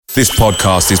This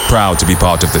podcast is proud to be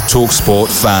part of the TalkSport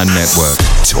Fan Network.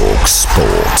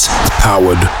 TalkSport.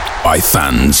 Powered by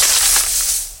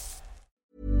fans.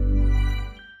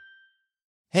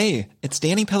 Hey, it's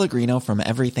Danny Pellegrino from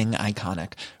Everything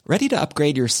Iconic. Ready to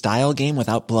upgrade your style game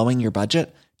without blowing your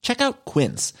budget? Check out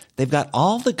Quince. They've got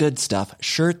all the good stuff,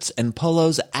 shirts and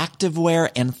polos,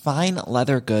 activewear, and fine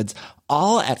leather goods,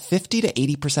 all at 50 to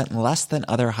 80% less than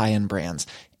other high-end brands.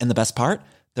 And the best part?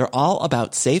 They're all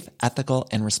about safe, ethical,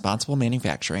 and responsible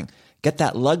manufacturing. Get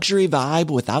that luxury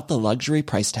vibe without the luxury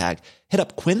price tag. Hit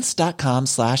up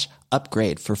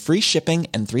quince.com/upgrade for free shipping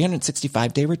and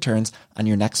 365-day returns on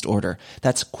your next order.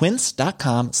 That's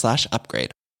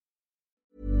quince.com/upgrade.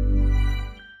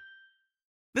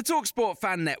 The TalkSport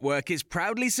Fan Network is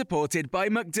proudly supported by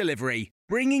McDelivery,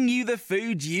 bringing you the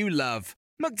food you love.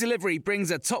 McDelivery brings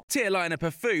a top-tier lineup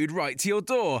of food right to your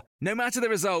door. No matter the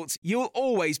result, you'll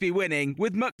always be winning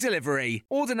with McDelivery.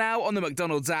 Order now on the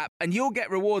McDonald's app and you'll get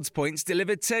rewards points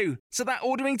delivered too. So that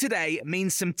ordering today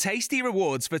means some tasty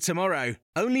rewards for tomorrow.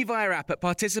 Only via app at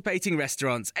participating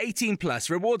restaurants. 18 plus.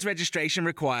 Rewards registration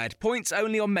required. Points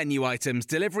only on menu items.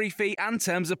 Delivery fee and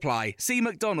terms apply. See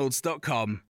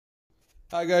mcdonalds.com.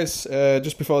 Hi guys,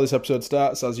 just before this episode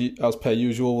starts, as per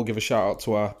usual, we'll give a shout out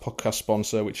to our podcast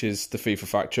sponsor, which is the FIFA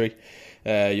Factory.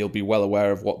 You'll be well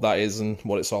aware of what that is and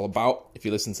what it's all about if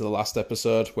you listen to the last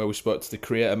episode where we spoke to the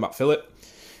creator, Matt Phillip.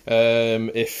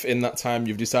 If in that time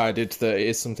you've decided that it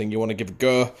is something you want to give a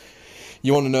go,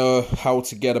 you want to know how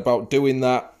to get about doing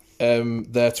that,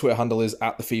 their Twitter handle is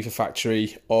at the FIFA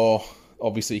Factory, or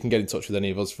obviously you can get in touch with any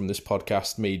of us from this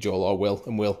podcast, me, Joel or Will,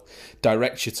 and we'll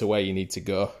direct you to where you need to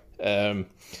go.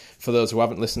 For those who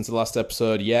haven't listened to the last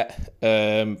episode yet,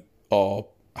 or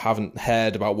haven't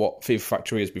heard about what FIFA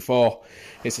Factory is before,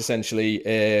 it's essentially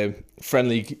a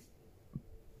friendly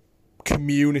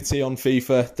community on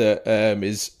FIFA that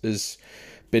has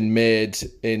been made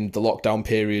in the lockdown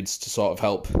periods to sort of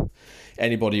help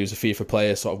anybody who's a FIFA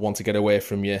player sort of want to get away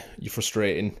from your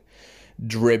frustrating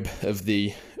drib of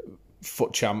the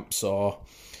foot champs, or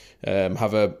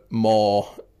have a more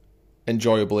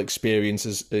enjoyable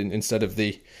experiences instead of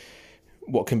the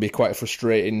what can be quite a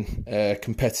frustrating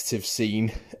competitive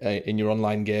scene in your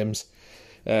online games.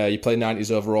 You play 90s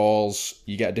overalls,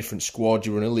 you get a different squad,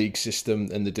 you run a league system,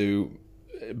 and they do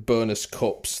bonus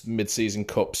cups, mid-season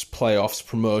cups, playoffs,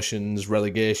 promotions,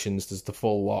 relegations. There's the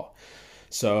full lot.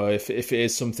 So if it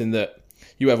is something that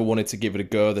you ever wanted to give it a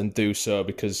go, then do so,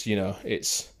 because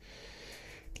it's,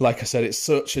 like I said, it's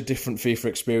such a different FIFA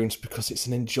experience because it's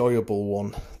an enjoyable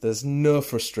one. There's no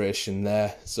frustration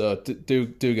there. So do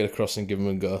get across and give them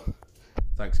a go.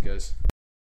 Thanks, guys.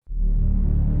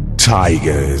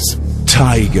 Tigers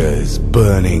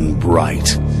burning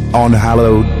bright on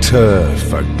hallowed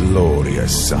turf, a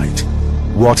glorious sight.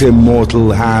 What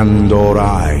immortal hand or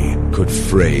eye could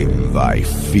frame thy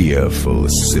fearful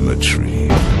symmetry?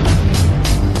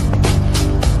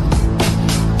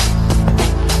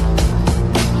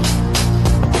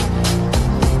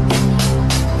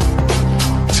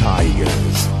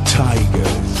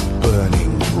 Tigers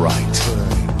burning bright.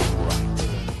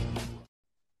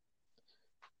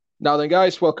 Now then,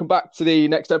 guys, welcome back to the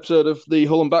next episode of the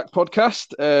Hull and Back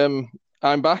podcast.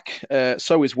 I'm back.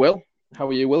 So is Will. How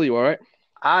are you, Will? You all right?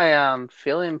 I am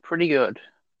feeling pretty good.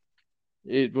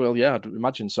 Well, yeah, I'd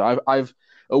imagine so. I've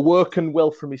awoken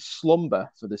Will from his slumber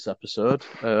for this episode.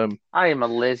 I am a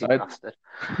lazy bastard.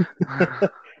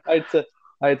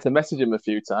 I had to message him a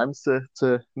few times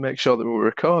to make sure that we were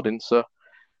recording. So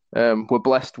we're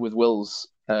blessed with Will's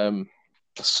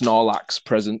Snorlax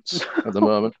presence at the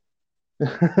moment.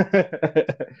 We've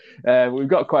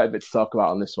got quite a bit to talk about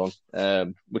on this one.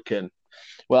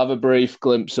 We'll have a brief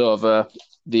glimpse over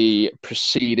the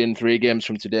preceding three games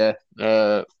from today.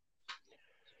 We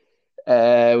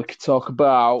could talk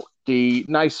about the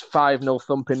nice 5-0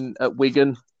 thumping at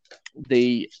Wigan,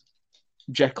 the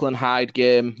Jekyll and Hyde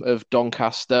game of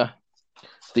Doncaster,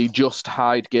 the Just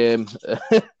Hyde game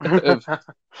of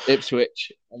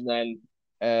Ipswich, and then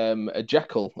a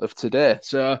Jekyll of today.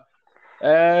 So,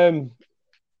 in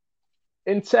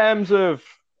terms of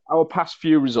our past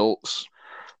few results,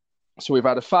 so we've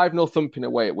had a 5-0 thumping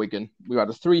away at Wigan, we've had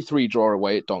a 3-3 draw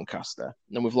away at Doncaster,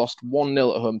 and then we've lost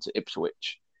 1-0 at home to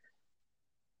Ipswich,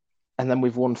 and then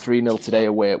we've won 3-0 today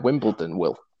away at Wimbledon.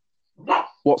 Will,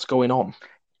 what's going on?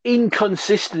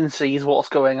 Inconsistency is what's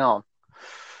going on.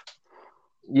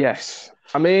 Yes.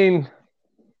 I mean,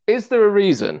 is there a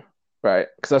reason, right?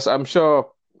 Because I'm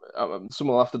sure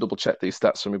someone will have to double check these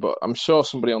stats for me, but I'm sure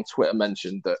somebody on Twitter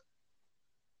mentioned that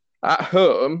at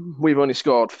home, we've only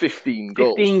scored 15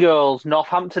 goals. 15 goals.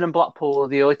 Northampton and Blackpool are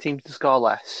the only teams to score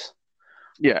less.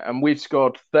 Yeah, and we've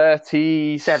scored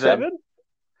 37?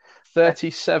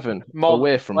 37 More,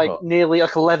 away from like home. nearly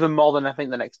like 11 more than I think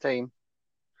the next team.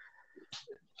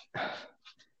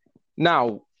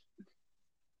 Now,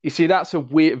 you see, that's a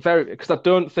weird, because I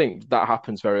don't think that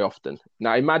happens very often.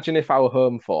 Now, imagine if our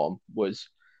home form was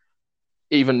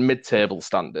even mid-table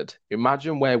standard.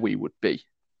 Imagine where we would be.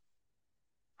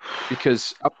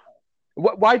 Because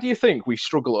why do you think we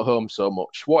struggle at home so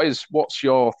much? What's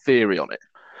your theory on it?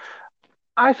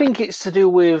 I think it's to do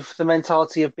with the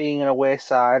mentality of being an away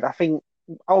side. I think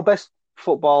our best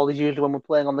football is usually when we're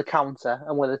playing on the counter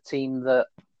and with a team that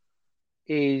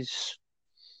is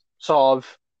sort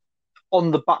of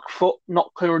on the back foot,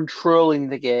 not controlling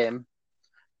the game.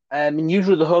 And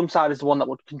usually the home side is the one that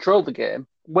would control the game.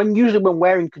 When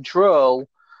we're in control,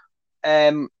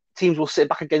 teams will sit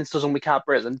back against us and we can't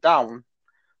break them down.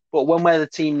 But when we're the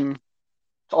team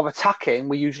sort of attacking,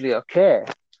 we're usually okay.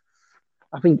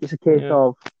 I think it's a case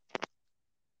of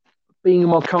being a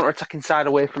more counter-attacking side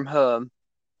away from home,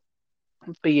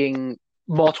 being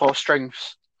more to our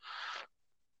strengths.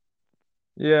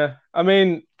 Yeah, I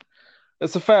mean,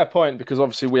 it's a fair point because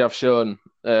obviously we have shown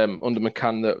under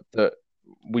McCann that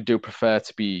we do prefer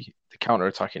to be the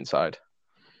counter-attacking side.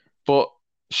 But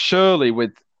surely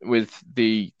with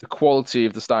the quality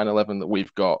of the starting 11 that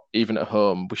we've got, even at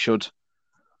home,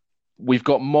 we've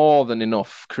got more than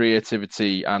enough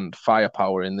creativity and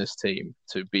firepower in this team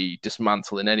to be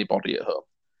dismantling anybody at home,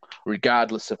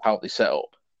 regardless of how they set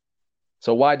up.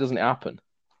 So why doesn't it happen?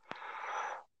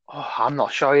 Oh, I'm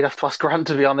not sure. You'd have to ask Grant,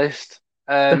 to be honest.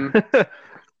 It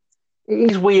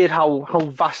is weird how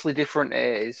vastly different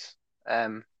it is.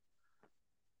 And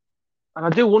I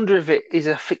do wonder if it is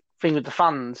a thing with the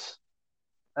fans.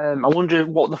 I wonder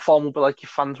what the form would be like if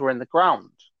fans were in the ground.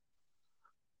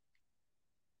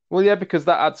 Well, yeah, because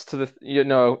that adds to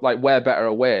we're better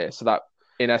away. So that,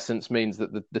 in essence, means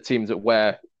that the teams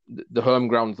that the home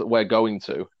grounds that we're going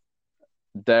to,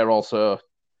 they're also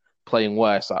playing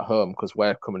worse at home because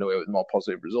we're coming away with more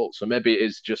positive results. So maybe it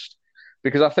is just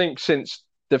because I think since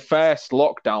the first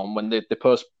lockdown, when they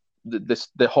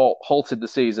halted the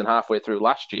season halfway through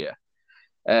last year,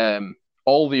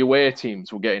 all the away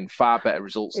teams were getting far better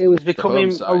results. It was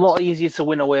becoming a lot easier to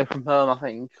win away from home, I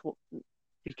think,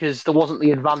 because there wasn't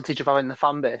the advantage of having the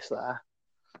fan base there.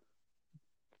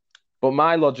 But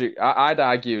my logic, I'd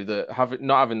argue that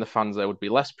not having the fans there would be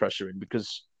less pressuring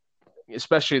because,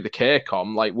 especially the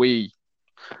KCOM, like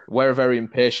we're a very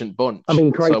impatient bunch. I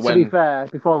mean, Craig, to be fair,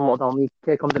 before lockdown,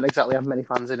 the KCOM didn't exactly have many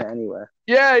fans in it anyway.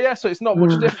 Yeah, so it's not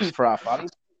much different for our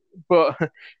fans. But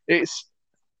it's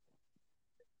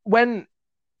when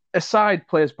a side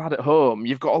plays bad at home,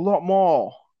 you've got a lot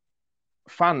more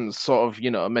fans sort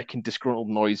of, making disgruntled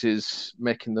noises,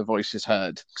 making their voices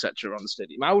heard, etc. on the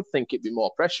stadium. I would think it'd be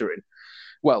more pressuring.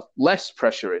 Well, less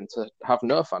pressuring to have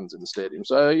no fans in the stadium.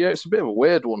 So, yeah, it's a bit of a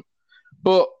weird one.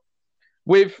 But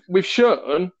we've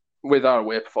shown with our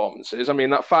away performances, I mean,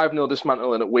 that 5-0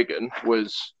 dismantling at Wigan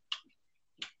was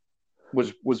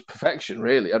perfection,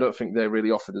 really. I don't think they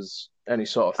really offered us any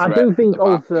sort of threat. I do think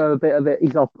also a bit of it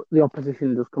is the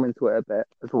opposition does come into it a bit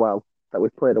as well, that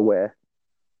we've played away.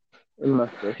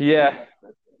 Yeah.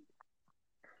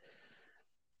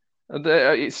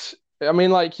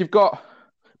 You've got,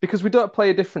 because we don't play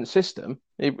a different system.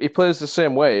 He plays the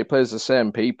same way. He plays the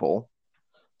same people.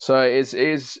 So it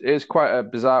is quite a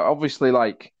bizarre. Obviously,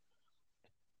 like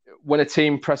when a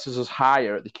team presses us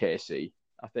higher at the KC,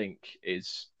 I think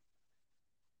is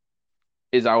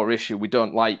our issue. We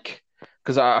don't like,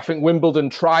 because I think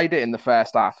Wimbledon tried it in the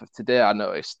first half of today. I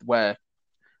noticed where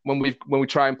when we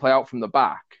try and play out from the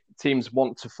back, teams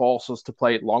want to force us to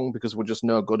play it long because we're just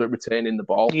no good at retaining the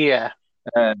ball. Yeah.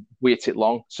 We hit it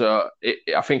long. So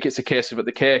I think it's a case of at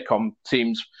the KCOM,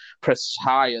 teams press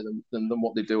higher than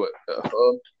what they do at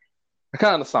home. I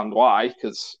can't understand why,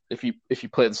 because if you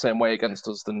play the same way against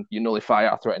us, then you nullify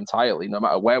our threat entirely, no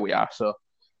matter where we are. So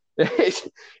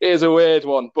it is a weird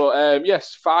one. But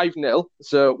yes, 5-0.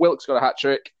 So Wilkes got a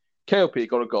hat-trick. KOP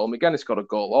got a goal. McGuinness got a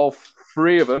goal. All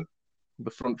three of them,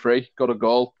 the front three, got a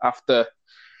goal after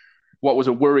what was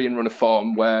a worrying run of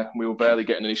form where we were barely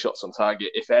getting any shots on target,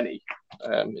 if any,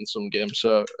 in some games.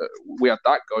 So we had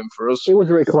that going for us. It was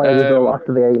a required result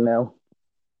after the 8-0.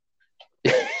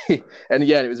 And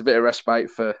again, it was a bit of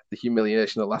respite for the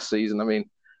humiliation of last season. I mean,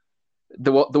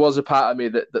 there was a part of me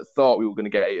that thought we were going to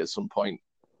get 8 at some point.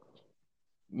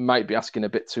 Might be asking a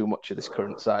bit too much of this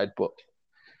current side, but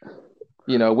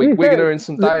we're going to in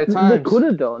some dire times. They could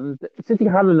have done. City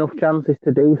had enough chances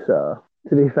to do so,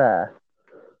 to be fair.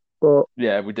 But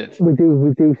yeah, we did. We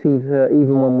do seem to,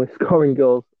 even when we're scoring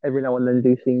goals, every now and then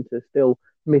do seem to still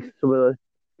miss some of the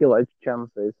skill-edged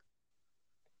chances.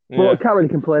 Well, I can't really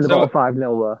complain about a 5-0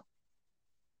 though.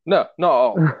 No, not at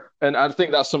all. And I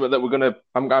think that's something that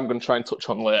I'm gonna try and touch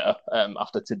on later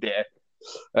after today,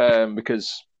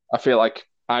 because I feel like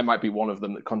I might be one of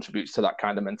them that contributes to that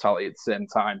kind of mentality at the same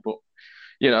time. But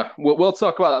we'll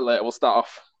talk about that later. We'll start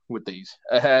off with these.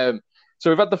 So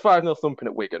we've had the 5-0 thumping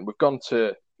at Wigan. We've gone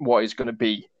to what is going to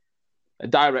be a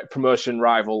direct promotion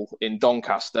rival in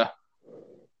Doncaster,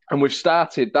 and we've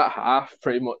started that half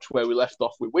pretty much where we left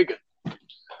off with Wigan.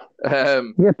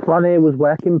 Plan A was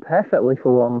working perfectly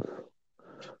for once.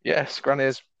 Yes,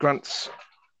 Grant's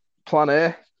plan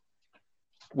A.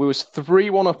 We was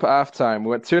 3-1 up at half-time.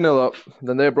 We went 2-0 up,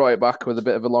 then they brought it back with a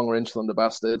bit of a long-range thunder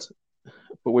bastard,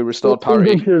 but we restored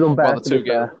parity. Should have done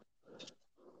better,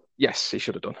 Yes, he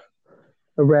should have done.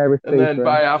 A rarity. And then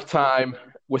by half-time,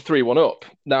 we're 3-1 up.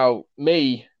 Now,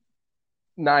 naive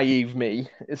me,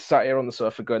 is sat here on the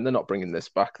sofa going, they're not bringing this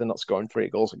back. They're not scoring 3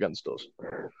 goals against us.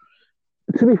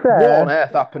 To be fair... What on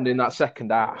earth happened in that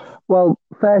second half? Well,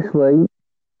 firstly,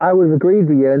 I would have agreed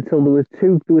with you until there was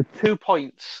 2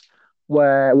 points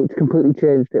which completely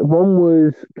changed it. One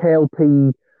was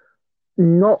KLP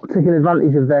not taking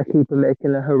advantage of their keeper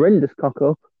making a horrendous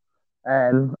cock-up.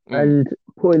 And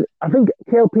putting, I think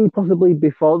KLP possibly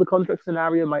before the contract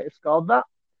scenario might have scored that,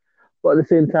 but at the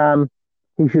same time,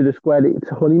 he should have squared it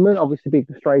to Honeyman. Obviously, being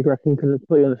the striker, I can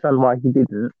completely understand why he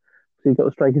didn't. So he's got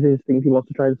the striker's instinct, he wants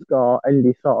to try and score, and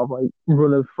his sort of like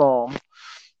run of form.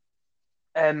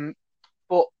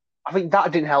 But I think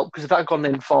that didn't help because if that had gone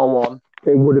in 4-1,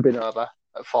 it would have been over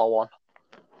at 4-1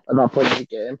 at that point in the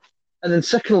game. And then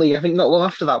secondly, I think not long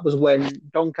after that was when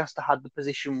Doncaster had the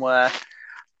position where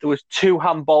there was 2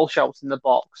 handball shouts in the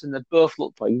box, and they both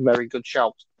looked like very good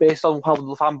shouts. Based on how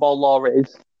the handball law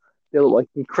is, they look like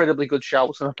incredibly good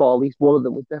shouts, and I thought at least one of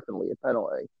them was definitely a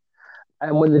penalty.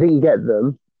 And when they didn't get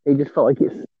them, it just felt like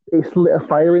it's lit a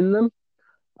fire in them,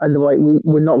 and they're like,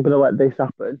 we're not going to let this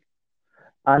happen.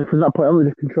 And from that point on, they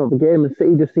just controlled the game, and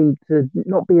City just seemed to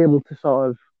not be able to sort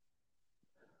of,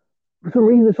 for some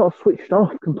reason, they sort of switched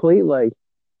off completely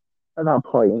at that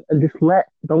point and just let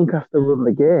Doncaster run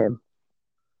the game.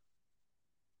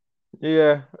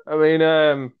 Yeah, I mean,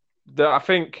 I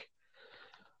think,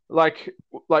 like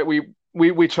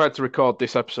we tried to record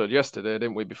this episode yesterday,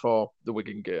 didn't we? Before the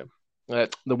Wigan game, the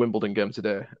Wimbledon game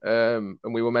today, and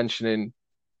we were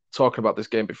talking about this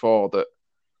game before, that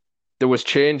there was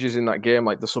changes in that game,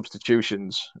 like the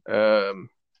substitutions.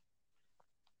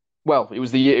 Well, it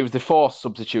was the forced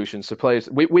substitutions. So players,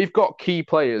 we've got key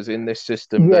players in this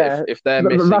system. Yeah, that if they're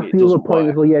missing, that's it the doesn't other point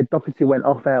work. as well. Yeah, Doherty went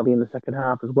off early in the second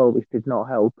half as well, which did not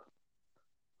help.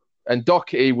 And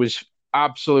Doherty was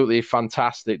absolutely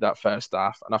fantastic that first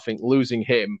half, and I think losing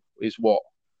him is what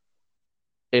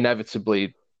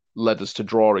inevitably led us to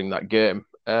drawing that game.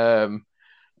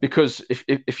 Because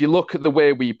if you look at the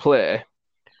way we play,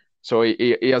 so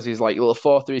he has his like little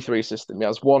 4-3-3 system. He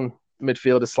has one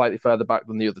midfielder slightly further back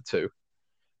than the other 2.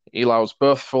 He allows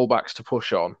both fullbacks to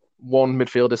push on. One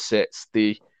midfielder sits.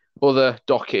 The other,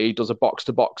 Doherty, does a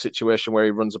box-to-box situation where he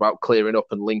runs about clearing up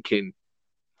and linking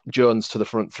Jones to the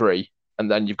front 3. And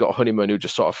then you've got Honeyman who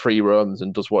just sort of free roams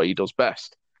and does what he does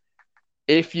best.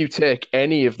 If you take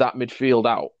any of that midfield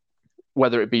out,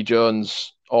 whether it be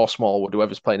Jones or Smallwood,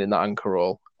 whoever's playing in that anchor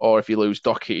role, or if you lose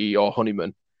Doherty or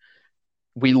Honeyman,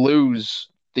 we lose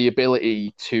the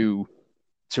ability to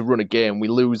run a game. We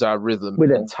lose our rhythm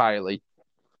entirely.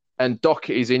 And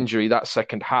Doherty's injury that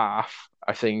second half,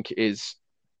 I think, is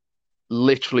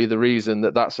literally the reason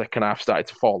that second half started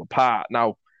to fall apart.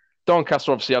 Now,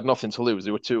 Doncaster obviously had nothing to lose.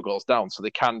 They were 2 goals down, so they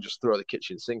can just throw the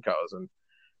kitchen sink at us. And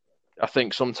I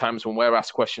think sometimes when we're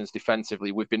asked questions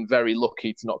defensively, we've been very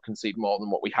lucky to not concede more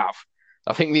than what we have.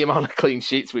 I think the amount of clean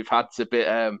sheets we've had is a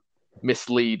bit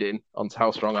misleading onto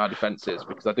how strong our defence is,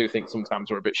 because I do think sometimes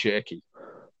we're a bit shaky.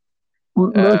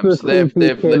 Most of the clean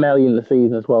sheets came early in the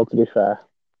season as well, to be fair.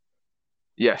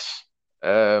 Yes.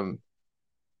 And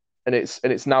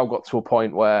it's now got to a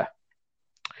point where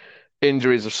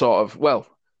injuries are sort of, well,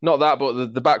 not that,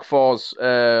 but the back fours,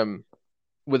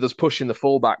 with us pushing the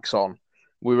full-backs on,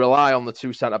 we rely on the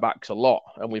 2 centre-backs a lot,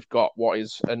 and we've got what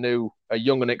is a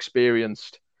young and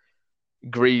experienced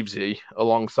Greavesy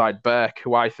alongside Burke,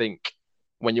 who I think,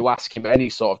 when you ask him any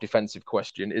sort of defensive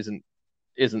question, isn't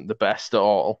the best at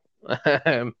all.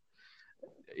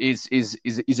 He's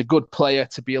a good player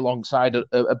to be alongside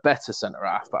a better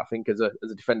centre-half, but I think as a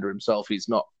defender himself, he's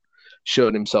not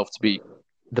shown himself to be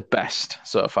the best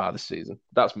so far this season.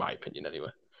 That's my opinion anyway.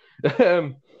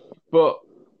 But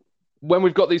when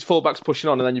we've got these fullbacks pushing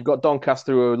on, and then you've got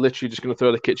Doncaster who are literally just going to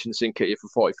throw the kitchen sink at you for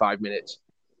 45 minutes,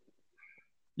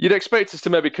 you'd expect us to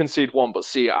maybe concede 1 but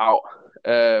see it out.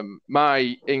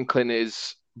 My inkling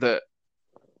is that,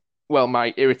 well,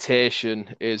 my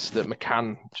irritation is that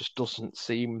McCann just doesn't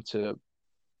seem to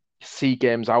see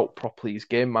games out properly. His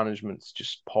game management's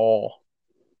just poor.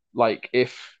 Like,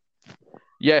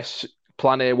 yes,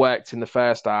 plan A worked in the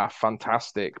first half,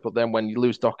 fantastic, but then when you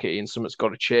lose Doherty and something's got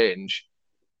to change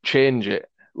it.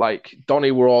 Like,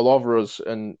 Donny were all over us,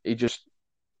 and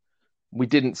we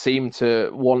didn't seem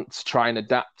to want to try and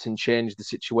adapt and change the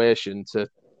situation to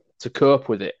cope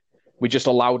with it. We just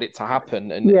allowed it to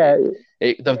happen. And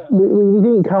we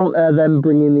didn't counter them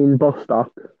bringing in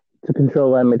Bostock to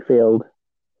control their midfield.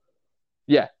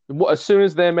 Yeah, as soon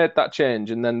as they made that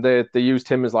change, and then they used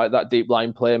him as like that deep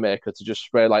line playmaker to just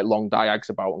spray like long diags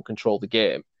about and control the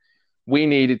game, we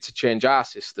needed to change our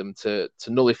system to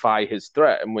nullify his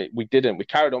threat, and we didn't. We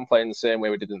carried on playing the same way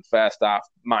we did in the first half,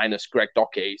 minus Greg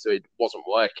Doherty, so it wasn't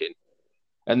working.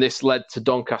 And this led to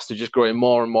Doncaster just growing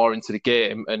more and more into the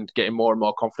game and getting more and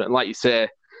more confident. And like you say,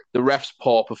 the ref's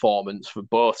poor performance for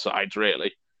both sides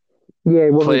really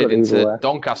played into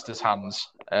Doncaster's hands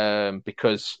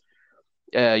because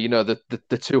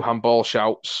the two handball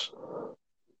shouts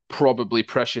probably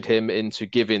pressured him into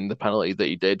giving the penalty that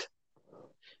he did,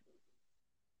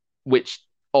 which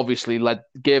obviously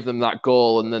gave them that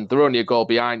goal, and then they're only a goal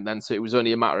behind then, so it was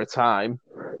only a matter of time.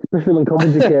 Especially when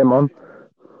Coventry came on.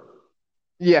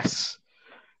 Yes.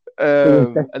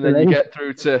 And then you get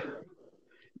through to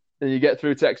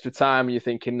extra time and you're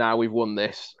thinking, now we've won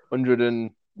this. 100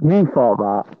 and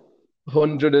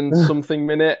something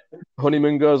minute.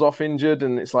 Honeyman goes off injured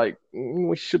and it's like,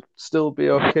 we should still be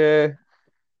okay.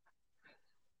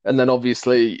 And then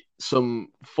obviously some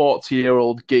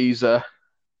 40-year-old geezer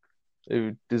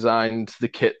who designed the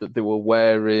kit that they were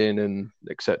wearing and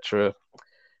etc.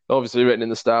 Obviously written in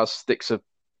the stars, sticks a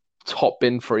top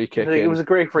bin free kick. It was a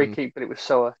great free kick, but it was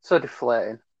so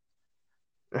deflating.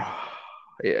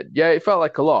 Yeah, it felt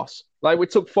like a loss. Like, we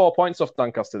took 4 points off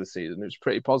Doncaster this season. It was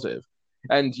pretty positive.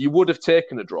 And you would have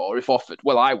taken a draw if offered.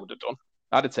 Well, I would have done.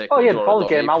 I'd have taken a draw. The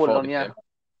game, I would have done, yeah.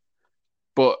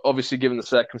 But obviously, given the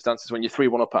circumstances, when you're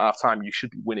 3-1 up at half-time, you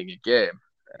should be winning a game.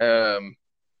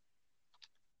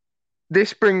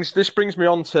 This brings me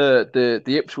on to the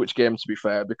Ipswich game, to be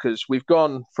fair, because we've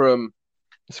gone from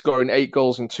scoring 8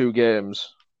 goals in 2 games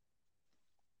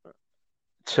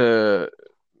to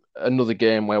another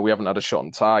game where we haven't had a shot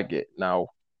on target. Now,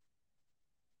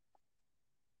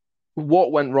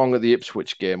 what went wrong at the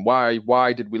Ipswich game? Why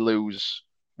did we lose?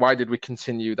 Why did we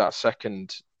continue that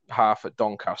second half at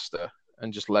Doncaster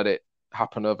and just let it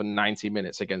happen over 90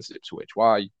 minutes against Ipswich?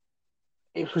 Why?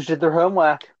 Ipswich did their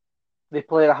homework. They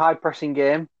played a high-pressing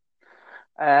game,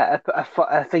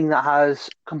 a thing that has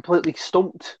completely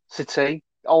stumped City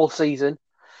all season,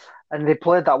 and they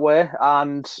played that way,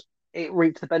 and it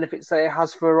reaped the benefits that it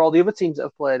has for all the other teams that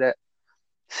have played it.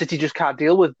 City just can't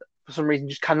deal with, for some reason,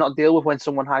 just cannot deal with when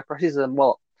someone high presses them.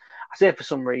 Well, I say for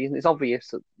some reason, it's obvious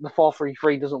that the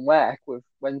 4-3-3 doesn't work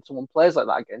when someone plays like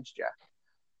that against you.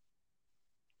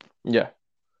 Yeah.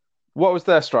 What was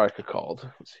their striker called?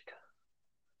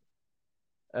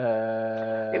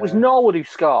 It was Norwood who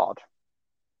scored.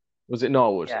 Was it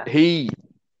Norwood? Yeah. He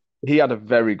had a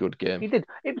very good game. He did.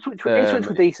 Ipswich were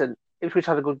decent. Ipswich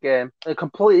had a good game.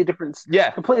 Completely different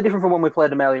from when we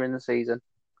played them earlier in the season.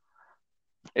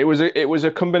 It was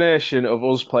a combination of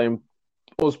us playing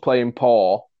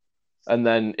poor, and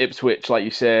then Ipswich, like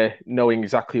you say, knowing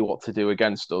exactly what to do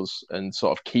against us and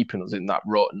sort of keeping us in that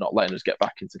rut and not letting us get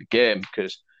back into the game,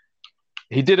 because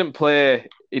he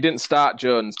didn't start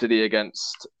Jones, did he,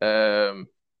 against was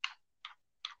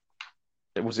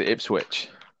it Ipswich?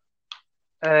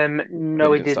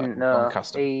 No, he didn't. No,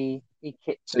 he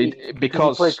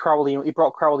played Crowley. He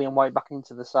brought Crowley and White back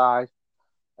into the side,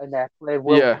 and played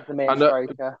well the main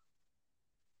striker.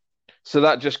 So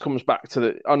that just comes back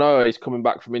to I know he's coming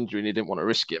back from injury and he didn't want to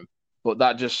risk him, but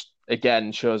that just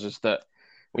again shows us that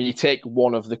when you take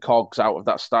one of the cogs out of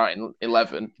that starting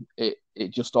 11, it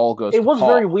just all goes. It was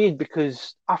very weird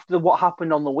because after what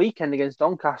happened on the weekend against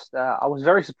Doncaster, I was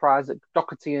very surprised that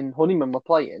Doherty and Honeyman were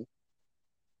playing.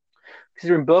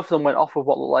 Considering both of them went off with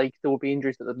what looked like there would be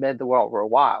injuries that they'd made the way over a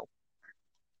while.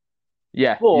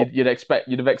 Yeah, but you'd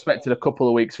have expected a couple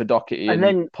of weeks for Doherty and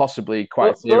then possibly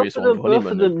quite a serious one for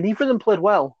Honeyman. Neither of them played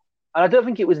well. And I don't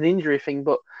think it was an injury thing,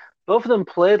 but both of them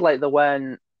played like they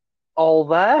weren't all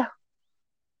there.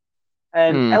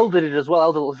 And Elder did as well.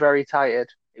 Elder was very tired.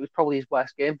 It was probably his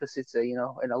worst game for City,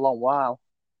 in a long while.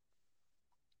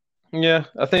 Yeah,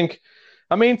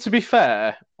 I mean, to be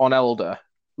fair on Elder,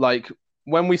 like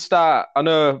when we start, I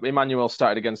know Emmanuel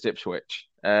started against Ipswich,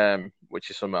 which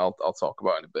is something I'll talk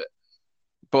about in a bit.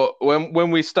 But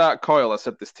when we start Coyle, I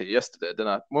said this to you yesterday, didn't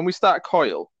I? When we start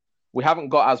Coyle, we haven't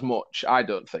got as much, I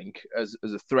don't think, as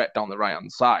a threat down the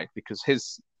right-hand side, because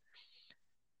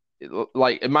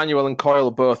like Emmanuel and Coyle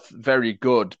are both very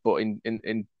good, but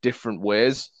in different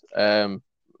ways.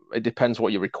 It depends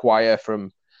what you require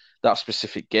from that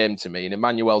specific game to me. And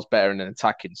Emmanuel's better in an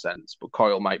attacking sense, but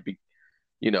Coyle might be,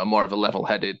 more of a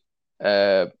level-headed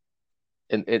in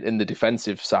the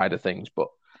defensive side of things. But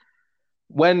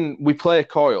when we play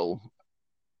Coyle,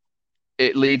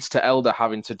 it leads to Elder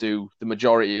having to do the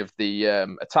majority of the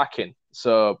attacking.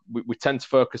 So we tend to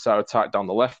focus our attack down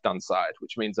the left-hand side,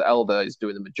 which means that Elder is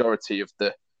doing the majority of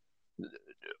the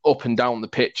up and down the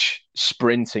pitch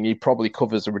sprinting. He probably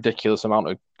covers a ridiculous amount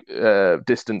of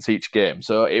distance each game.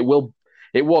 So it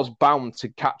was bound to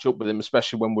catch up with him,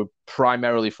 especially when we're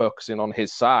primarily focusing on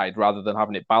his side rather than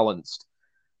having it balanced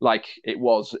like it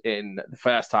was in the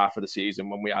first half of the season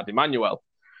when we had Emmanuel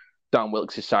down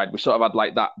Wilkes' side. We sort of had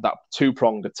like that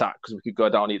two-pronged attack because we could go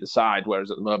down either side,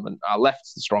 whereas at the moment our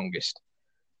left's the strongest.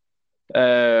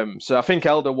 So I think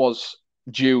Elder was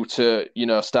due to,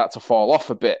 start to fall off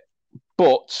a bit.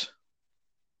 But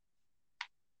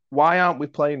why aren't we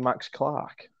playing Max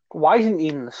Clark? Why isn't he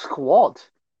in the squad?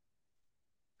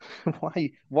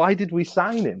 Why did we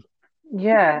sign him?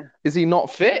 Yeah. Is he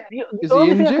not fit? The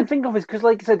only thing I can think of is because,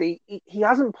 like I said, he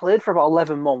hasn't played for about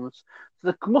 11 months. So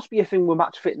there must be a thing with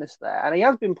match fitness there. And he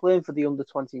has been playing for the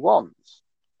under-21s.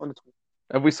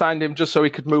 Have we signed him just so he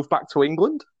could move back to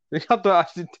England? It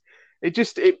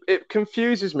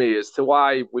confuses me as to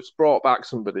why we've brought back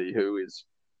somebody who's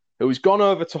gone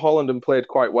over to Holland and played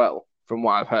quite well, from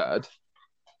what I've heard.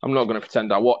 I'm not going to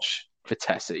pretend I watch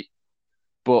Vitesse,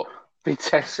 but...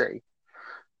 Vitesse.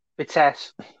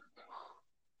 Vitesse.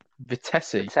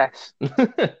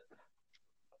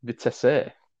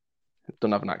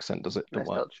 Don't have an accent, does it? Don't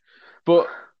watch. But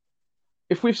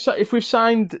if we've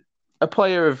signed a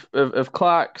player of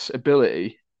Clark's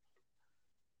ability,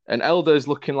 and Elder's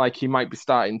looking like he might be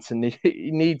starting to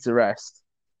he needs a rest.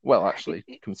 Well, actually,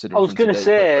 considering I was going to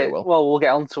say, we'll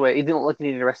get onto it. He didn't look like he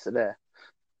needed a rest today.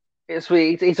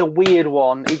 It's a weird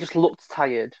one. He just looked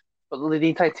tired, but the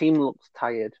entire team looks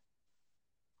tired.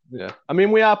 Yeah, I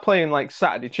mean, we are playing like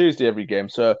Saturday, Tuesday every game,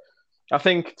 so I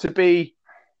think to be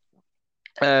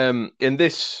in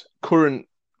this current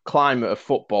climate of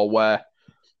football where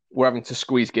we're having to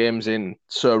squeeze games in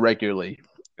so regularly,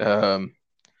 and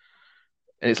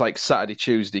it's like Saturday,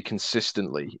 Tuesday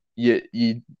consistently,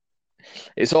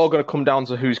 it's all going to come down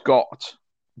to who's got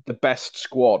the best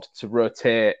squad to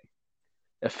rotate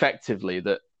effectively,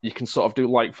 that you can sort of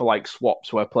do like for like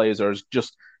swaps where players are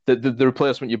just the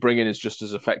replacement you bring in is just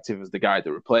as effective as the guy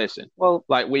they're replacing. Well,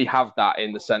 like we have that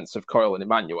in the sense of Coyle and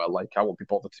Emmanuel. Like I won't be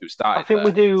bothered who started. I think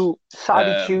we do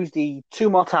Saturday, Tuesday 2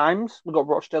 more times. We've got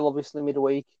Rochdale obviously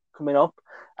midweek coming up,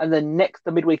 and then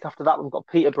the midweek after that we've got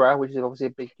Peterborough, which is obviously a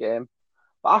big game.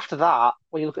 But after that,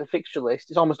 when you look at the fixture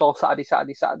list, it's almost all Saturday. I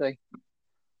think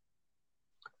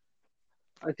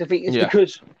it's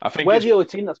because we're the only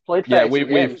team that's played 32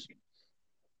 games.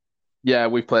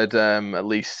 We've played at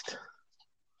least.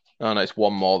 Oh no, it's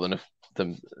one more than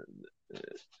them.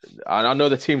 I know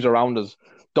the teams around us.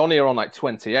 Donny are on like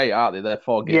 28, aren't they? They're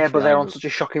 4 games. Yeah, but they're on such a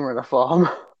shocking run of form.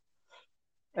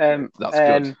 That's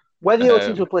good. We're the only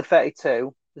teams who have played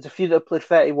 32. There's a few that have played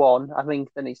 31. I think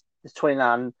then it's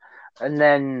 29. And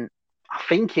then I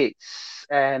think it's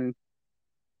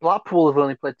Blackpool have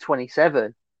only played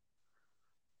 27.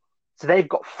 So they've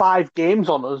got 5 games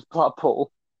on us,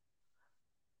 Blackpool.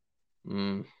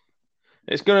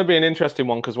 It's going to be an interesting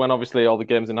one because when obviously all the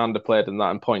games in hand are played and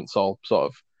that and points all sort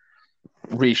of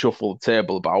reshuffle the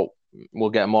table about,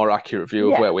 we'll get a more accurate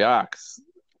view of where we are. 'Cause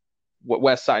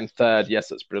we're sat in third. Yes,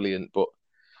 that's brilliant, but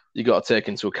you got to take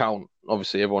into account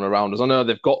obviously everyone around us. I know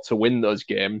they've got to win those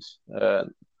games,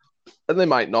 and they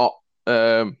might not.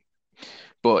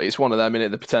 But it's one of them,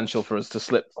 innit? The potential for us to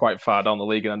slip quite far down the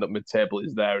league and end up mid-table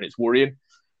is there, and it's worrying.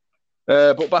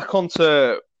 But back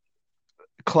onto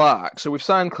Clark. So we've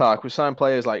signed Clark. We've signed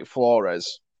players like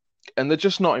Flores, and they're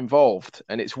just not involved.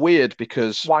 And it's weird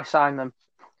because why sign them?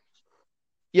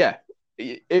 Yeah,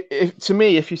 to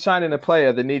me, if you're signing a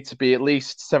player, they need to be at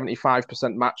least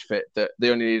 75% match fit. That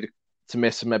they only need to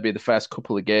miss maybe the first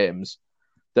couple of games.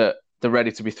 That they're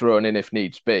ready to be thrown in if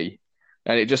needs be.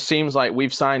 And it just seems like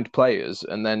we've signed players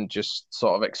and then just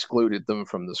sort of excluded them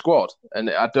from the squad.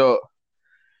 And I don't,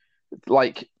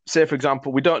 like, say, for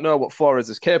example, we don't know what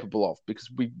Flores is capable of because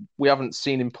we haven't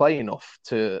seen him play enough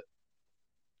to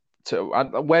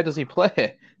where does he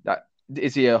play?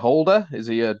 Is he a holder? Is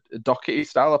he a Doherty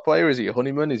style of player? Is he a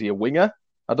Honeyman? Is he a winger?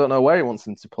 I don't know where he wants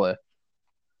him to play.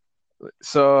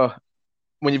 So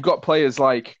when you've got players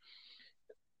like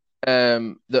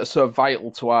that are so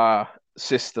vital to our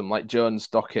system like Jones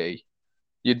Doherty,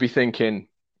 you'd be thinking,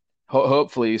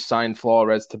 hopefully he's signed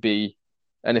Flores to be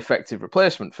an effective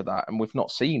replacement for that, and we've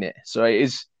not seen it. So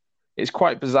it's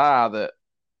quite bizarre that,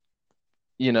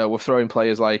 we're throwing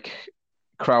players like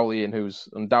Crowley in, who's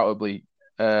undoubtedly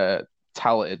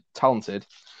talented,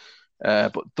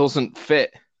 but doesn't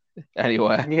fit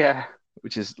anywhere. Yeah.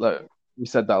 Which is, like, we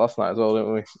said that last night as well,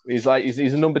 didn't we?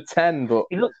 He's a number 10, but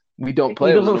we don't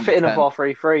play. He doesn't fit in a 10.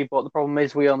 4-3-3, but the problem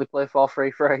is we only play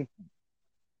 4-3-3.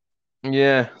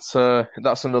 Yeah, so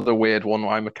that's another weird one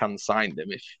why McCann signed him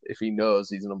if he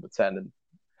knows he's a number 10, and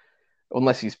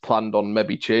unless he's planned on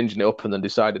maybe changing it up and then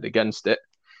decided against it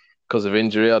because of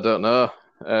injury, I don't know.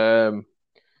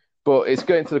 But it's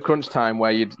getting to the crunch time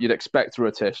where you'd expect a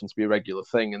rotation to be a regular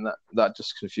thing, and that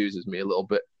just confuses me a little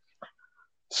bit.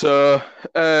 So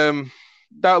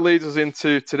that leads us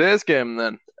into today's game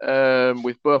then.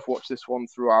 We've both watched this one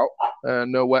throughout.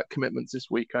 No work commitments this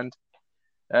weekend.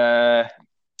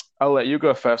 I'll let you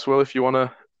go first, Will, if you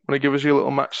want to give us your little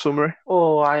match summary.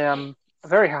 Oh, I am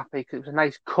very happy because it was a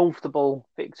nice, comfortable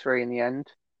victory in the end.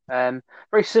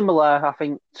 Very similar, I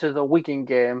think, to the Wigan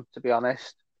game, to be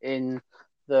honest, in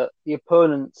the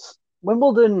opponents.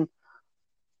 Wimbledon,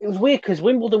 it was weird because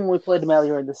Wimbledon, when we played them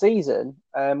earlier in the season,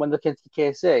 when they came to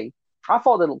KC, I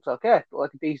thought they looked okay,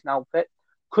 like a decent outfit.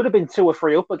 Could have been 2 or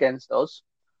 3 up against us.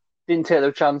 Didn't take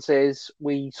their chances.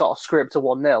 We sort of scraped to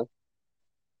 1-0.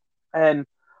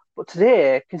 But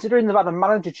today, considering they've had a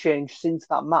manager change since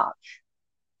that match,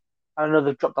 I know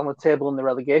they've dropped down the table in the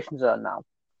relegation zone now,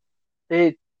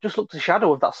 they just looked a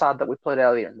shadow of that side that we played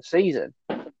earlier in the season.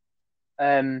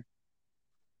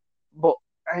 But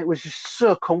it was just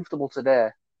so comfortable today.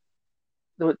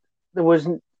 There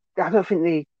wasn't. I can't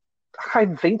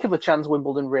even think of a chance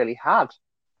Wimbledon really had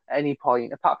at any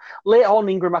point. Late on,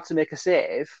 Ingram had to make a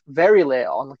save, very late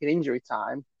on, like in injury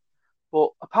time.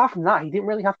 But apart from that, he didn't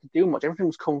really have to do much. Everything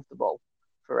was comfortable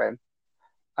for him.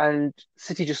 And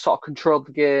City just sort of controlled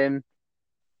the game.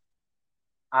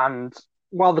 And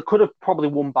while they could have probably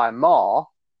won by more,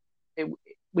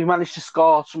 we managed to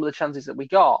score some of the chances that we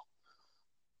got.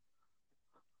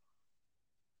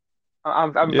 I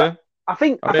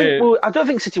don't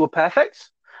think City were perfect,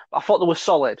 but I thought they were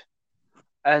solid.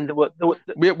 And they were dogged.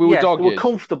 They were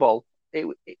comfortable.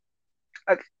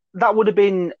 That would have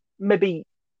been maybe...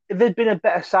 If there'd been a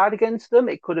better side against them,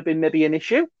 it could have been maybe an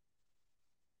issue.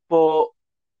 But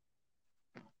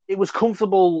it was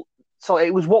comfortable. So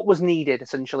it was what was needed,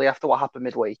 essentially, after what happened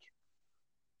midweek.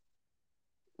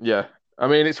 Yeah. I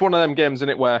mean, it's one of them games, isn't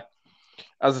it, where,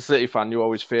 as a City fan, you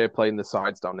always fear playing the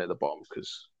sides down near the bottom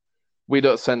because we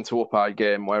don't send to up our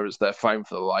game, whereas they're fine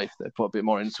for the life. They put a bit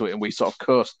more into it, and we sort of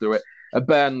coast through it. A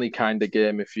Burnley kind of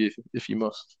game, if you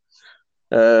must.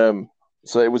 So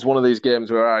it was one of these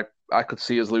games where I could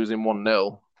see us losing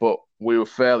 1-0, but we were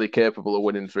fairly capable of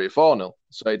winning 3-4-0.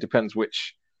 So it depends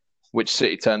which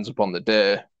City turns up on the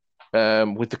day.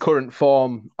 With the current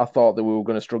form, I thought that we were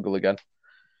going to struggle again.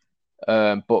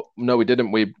 But no, we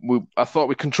didn't. I thought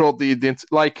we controlled the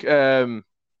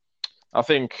I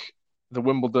think the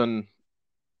Wimbledon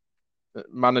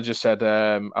manager said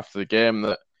after the game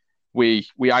that we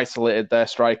isolated their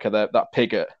striker, that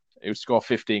Piggott, who scored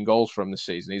 15 goals for him this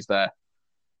season. He's their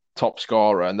top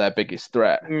scorer and their biggest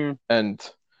threat. And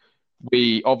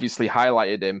we obviously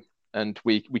highlighted him and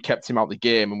we kept him out of the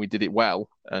game and we did it well.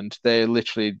 And they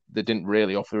didn't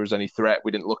really offer us any threat.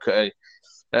 We didn't look at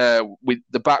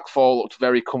the back four looked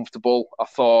very comfortable. I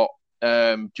thought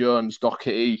Jones,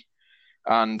 Doherty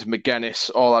and McGuinness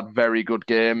all had very good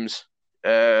games.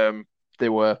 McGuinness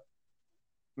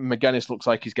looks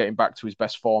like he's getting back to his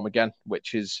best form again,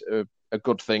 which is a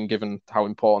good thing given how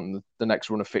important the next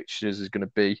run of fixtures is going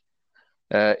to be.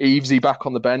 Evesy back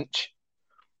on the bench.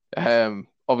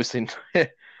 Obviously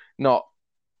not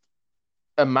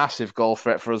a massive goal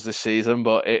threat for us this season,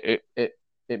 but it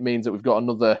means that we've got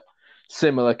another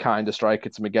similar kind of striker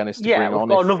to McGuinness to bring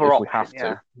on if we have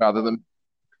to, rather than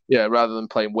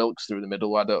playing Wilkes through the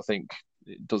middle. I don't think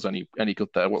it does any good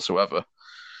there whatsoever.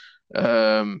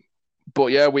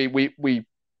 But yeah, we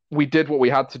did what we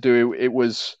had to do. It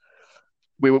was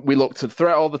we looked at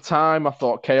threat all the time. I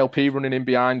thought KLP running in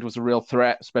behind was a real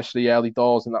threat, especially early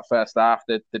doors in that first half.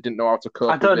 They didn't know how to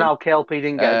cope. I don't know how KLP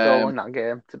didn't get a goal in that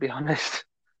game, to be honest.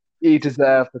 He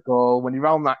deserved the goal. When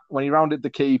he rounded the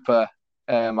keeper,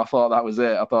 I thought that was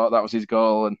it. I thought that was his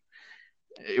goal, and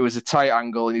it was a tight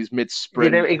angle in his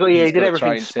mid-sprint. He did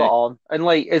everything spot on. And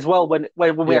as well, when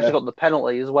we actually got the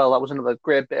penalty as well, that was another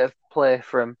great bit of play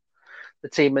from the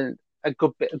team and a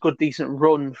good decent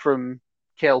run from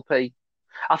KLP.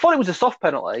 I thought it was a soft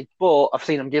penalty, but I've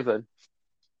seen him given.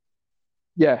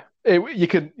 Yeah, you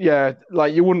could. Yeah,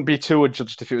 like you wouldn't be too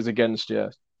adjudged if it was against you.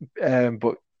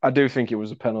 But I do think it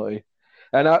was a penalty.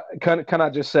 And can I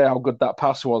just say how good that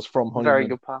pass was from Very Honeyman?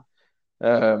 good pass.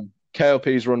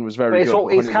 KLP's run was very But good,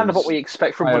 but it's kind of what Honeyman's, we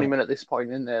expect from Honeyman at this point,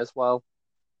 isn't it, as well?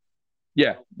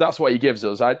 yeah, that's what he gives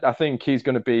us. I think he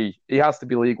has to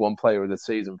be League One Player of the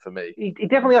Season for me. He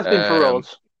definitely has been for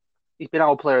us. He's been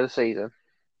our player of the season.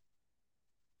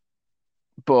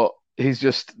 But he's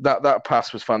just that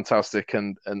pass was fantastic,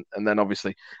 and then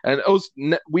obviously, and us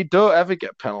we don't ever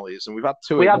get penalties, and we've had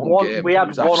two. We had one. Game, We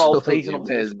had one all season up to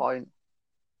this amazing. point.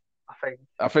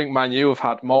 I think Man U have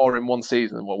had more in one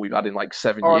season than what we've had in like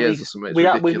 7 years or something.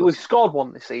 We've scored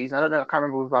one this season. I don't know. I can't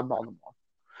remember if we've had more than one.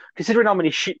 Considering how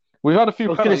many we've had a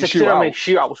few penalty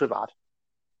shootouts we've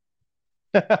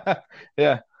had.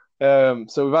 Yeah.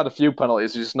 So we've had a few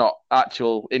penalties, just not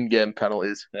actual in-game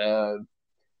penalties. But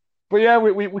yeah,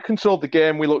 we controlled the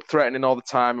game. We looked threatening all the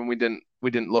time, and we didn't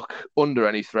look under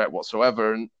any threat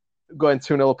whatsoever. And going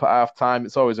 2-0 up at half time,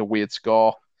 it's always a weird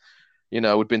score. You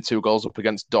know, we'd been 2 goals up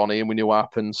against Donny, and we knew what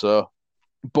happened. So,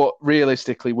 but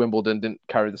realistically, Wimbledon didn't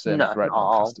carry the same threat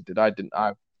Doncaster did.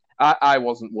 I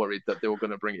wasn't worried that they were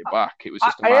going to bring it back. It was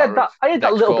just I had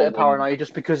that little bit of paranoia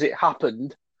just because it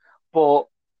happened, but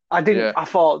I didn't. Yeah. I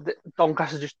thought that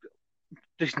Doncaster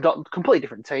just not a completely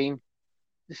different team.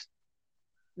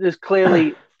 There's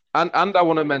clearly and I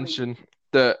want to mention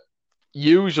that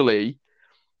usually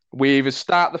we either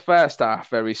start the first half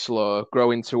very slow,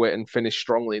 grow into it, and finish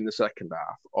strongly in the second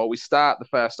half, or we start the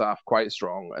first half quite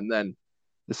strong and then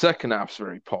the second half's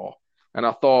very poor. And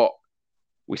I thought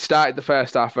we started the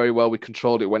first half very well. We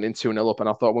controlled it, went in 2-0 up, and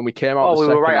I thought when we came out, we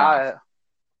were right at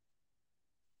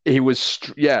it. He was,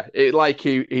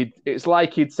 it's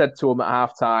like he'd said to him at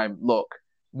half time, "Look,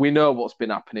 we know what's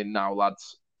been happening now,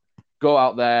 lads. Go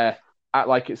out there, act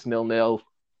like it's 0-0,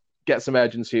 get some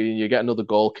urgency, and you get another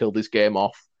goal, kill this game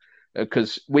off."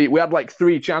 Because we had like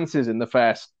 3 chances in the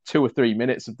first 2 or 3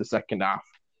 minutes of the second half,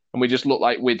 and we just looked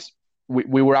like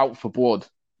we were out for blood.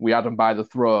 We had them by the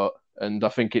throat, and I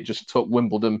think it just took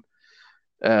Wimbledon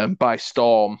by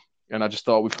storm. And I just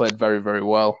thought we played very, very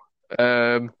well.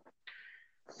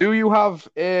 Do you have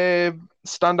a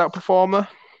standout performer?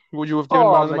 Would you have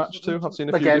given man of the match to? I've seen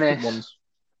a few different ones.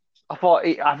 I thought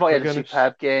he had a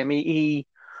superb game. He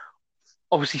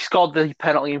obviously scored the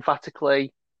penalty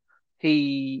emphatically.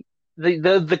 The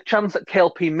chance that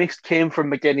KLP missed came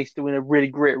from McGuinness doing a really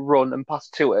great run and pass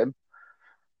to him.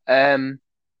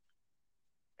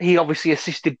 He obviously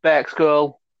assisted Burke's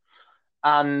goal,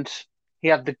 and he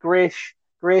had the grace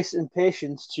and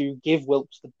patience to give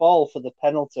Wilkes the ball for the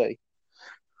penalty.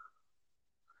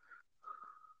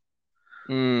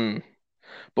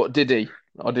 But did he?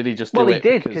 Or did he just do it? Well, he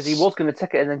did, because he was going to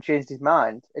take it and then changed his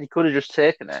mind, and he could have just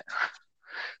taken it.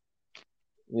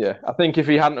 Yeah, I think if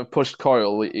he hadn't have pushed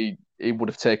Coyle, he would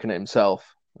have taken it himself.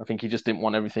 I think he just didn't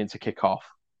want everything to kick off.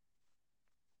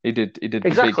 He did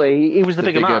exactly. He was the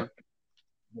bigger man.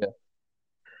 Yeah.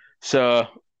 So,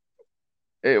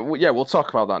 we'll talk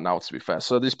about that now. To be fair,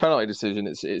 so this penalty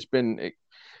decision,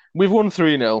 we've won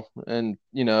 3-0, and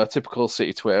typical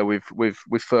City Twitter, we've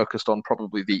focused on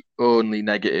probably the only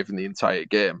negative in the entire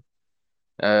game.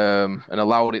 And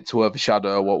allowed it to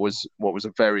overshadow what was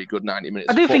a very good 90 minutes.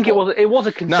 I do think it was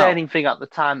a concerning thing at the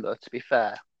time, though. To be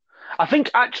fair, I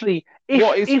think actually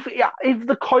if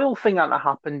the Coyle thing hadn't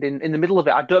happened in the middle of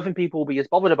it, I don't think people will be as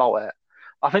bothered about it.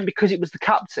 I think because it was the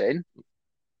captain,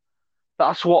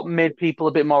 that's what made people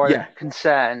a bit more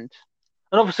concerned.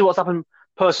 And obviously, what's happened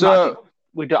post-match,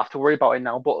 we don't have to worry about it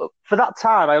now. But for that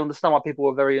time, I understand why people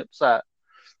were very upset.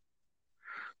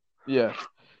 Yeah.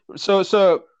 So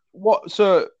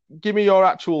give me your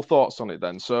actual thoughts on it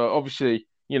then. So obviously,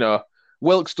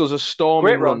 Wilkes does a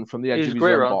storming run from the edge of his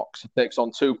own box. He takes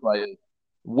on 2 players,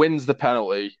 wins the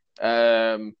penalty,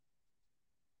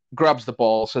 grabs the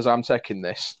ball, says, "I'm taking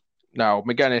this." Now,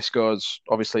 McGuinness goes,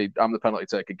 obviously, "I'm the penalty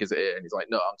taker," gives it here, and he's like,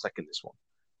 "No, I'm taking this one.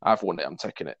 I've won it, I'm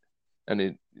taking it."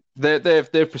 And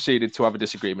they've proceeded to have a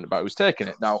disagreement about who's taking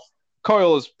it. Now,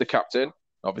 Coyle is the captain,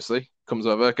 obviously, comes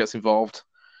over, gets involved.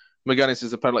 McGuinness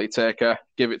is the penalty taker,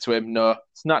 give it to him, no,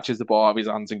 snatches the ball out of his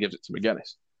hands and gives it to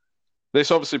McGuinness.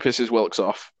 This obviously pisses Wilkes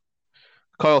off.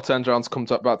 Coyle turns around to come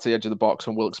back to the edge of the box,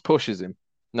 and Wilkes pushes him.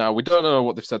 Now, we don't know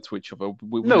what they've said to each other.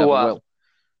 We never will,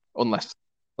 unless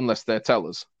they tell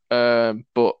us.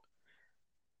 But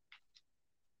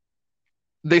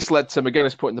this led to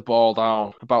McGuinness putting the ball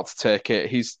down, about to take it.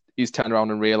 He's turned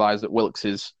around and realised that Wilkes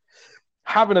is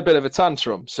having a bit of a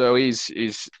tantrum, so he's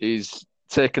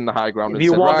taken the high ground and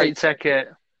said, "Right, take it.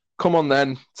 Come on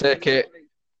then, take it.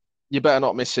 You better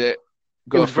not miss it.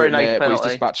 Go for it, mate." But he's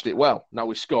dispatched it well. Now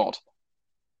we've scored.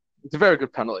 It's a very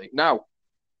good penalty. Now,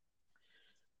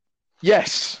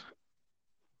 yes.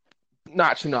 No,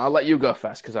 actually, no. I'll let you go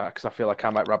first because I feel like I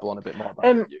might rabble on a bit more about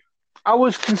it than you. I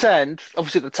was concerned,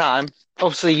 obviously, at the time.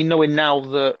 Obviously, knowing now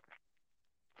that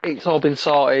it's all been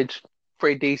sorted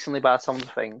pretty decently by some of the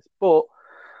things. But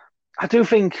I do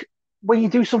think when you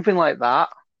do something like that,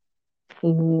 I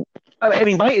mean,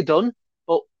 he might have done,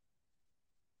 but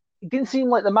it didn't seem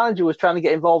like the manager was trying to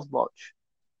get involved much.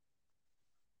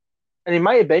 And he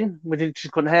might have been, we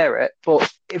just couldn't hear it.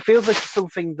 But it feels like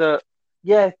something that,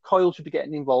 yeah, Coyle should be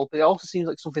getting involved, but it also seems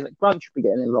like something that Grant should be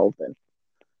getting involved in.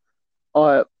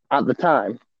 At the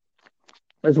time,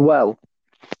 as well.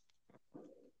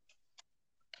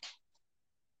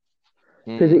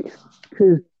 Because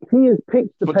he has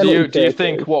picked the penalty. Do you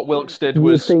think what Wilkes did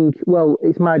was? You think, well,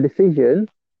 it's my decision.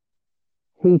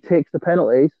 He takes the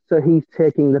penalties, so he's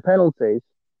taking the penalties.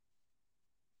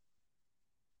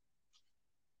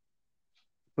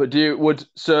 But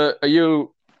are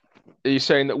you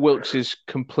saying that Wilkes is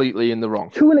completely in the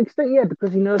wrong? To an extent, yeah,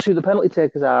 because he knows who the penalty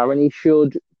takers are, and he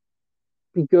should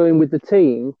be going with the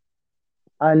team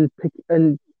and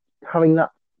having that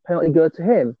penalty go to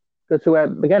him, go to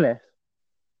McGuinness.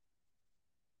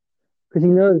 Because he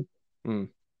knows.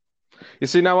 You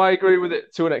see, now I agree with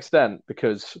it to an extent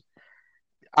because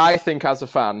I think as a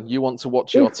fan, you want to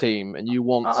watch your team and you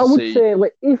want to see... I would say,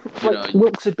 like, if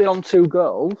Wilkes had been on 2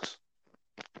 goals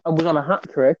and was on a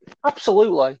hat-trick,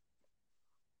 absolutely.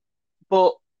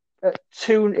 But at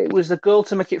 2, it was the goal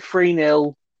to make it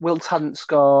 3-0. Wilkes hadn't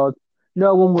scored.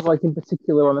 No one was, like, in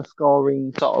particular on a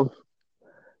scoring sort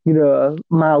of,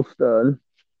 milestone.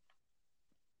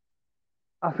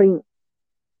 I think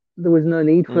there was no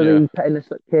need for the pettiness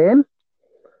that came.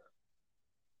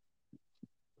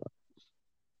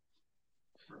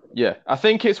 Yeah, I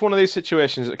think it's one of these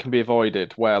situations that can be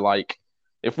avoided where, like,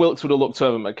 if Wilkes would have looked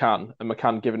over McCann and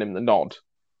McCann given him the nod,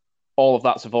 all of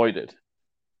that's avoided.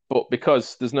 But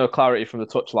because there's no clarity from the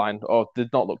touchline, or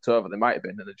they'd not looked over, they might have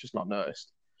been, and they've just not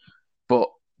noticed. But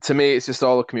to me, it's just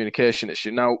all a communication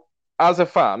issue. Now, as a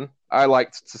fan, I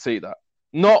liked to see that.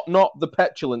 Not the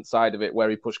petulant side of it where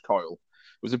he pushed Coyle.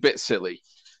 It was a bit silly.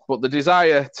 But the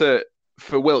desire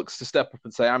for Wilkes to step up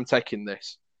and say, I'm taking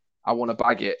this. I want to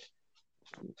bag it.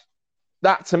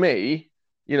 That, to me,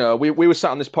 we were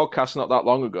sat on this podcast not that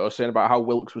long ago saying about how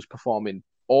Wilkes was performing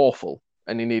awful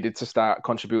and he needed to start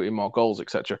contributing more goals,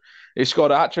 etc. He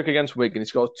scored a hat-trick against Wigan. He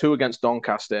scored 2 against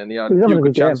Doncaster, and he had a few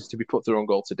good chances to be put through on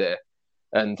goal today.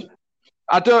 And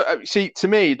I don't see. To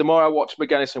me, the more I watch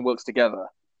McGuinness and Wilkes together,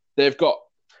 they've got.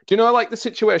 Do you know, like the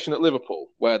situation at Liverpool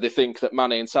where they think that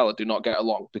Mane and Salah do not get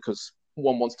along because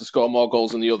one wants to score more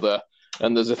goals than the other,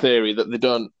 and there's a theory that they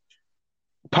don't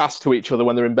pass to each other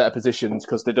when they're in better positions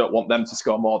because they don't want them to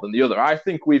score more than the other. I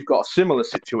think we've got a similar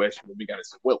situation with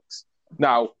McGuinness and Wilkes.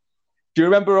 Now, do you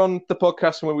remember on the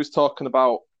podcast when we was talking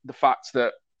about the fact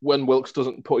that when Wilkes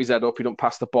doesn't put his head up, he don't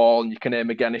pass the ball, and you can hear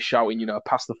McGuinness shouting,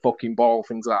 pass the fucking ball,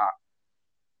 things like that.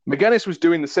 McGuinness was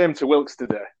doing the same to Wilkes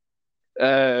today,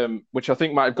 which I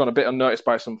think might have gone a bit unnoticed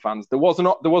by some fans. There was an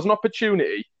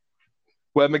opportunity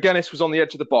where McGuinness was on the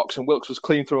edge of the box and Wilkes was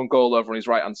clean through and goal over on his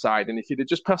right-hand side, and if he'd have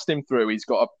just passed him through, he's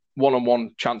got a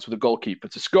one-on-one chance with the goalkeeper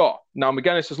to score. Now,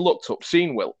 McGuinness has looked up,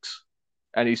 seen Wilkes,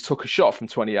 and he's took a shot from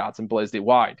 20 yards and blazed it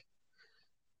wide.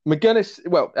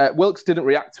 Wilkes didn't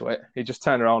react to it. He just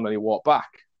turned around and he walked back.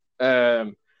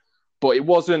 But it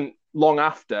wasn't long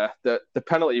after that the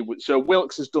penalty. So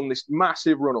Wilkes has done this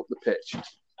massive run up the pitch.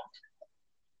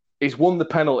 He's won the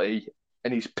penalty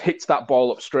and he's picked that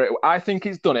ball up straight away. I think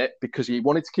he's done it because he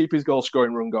wanted to keep his goal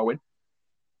scoring run going.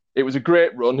 It was a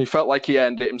great run. He felt like he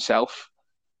earned it himself.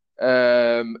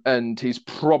 And he's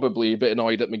probably a bit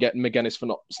annoyed at McGuinness for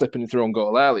not slipping through on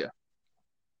goal earlier.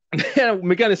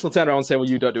 McGuinness will turn around and say, well,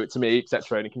 you don't do it to me,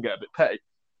 etc., and he can get a bit petty.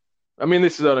 I mean,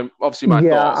 this is obviously my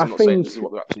thoughts. I'm not saying this is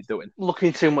what they're actually doing.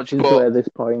 Looking too much into it at this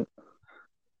point.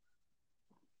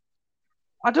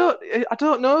 I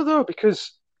don't know, though,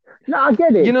 because... No, I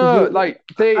get it.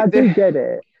 I do get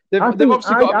it. They've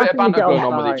obviously got a bit of banter going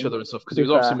on with each other and stuff, because it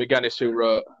was obviously McGuinness who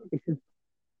wrote...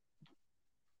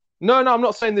 No, I'm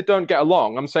not saying they don't get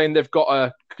along. I'm saying they've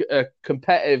got a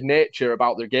competitive nature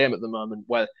about their game at the moment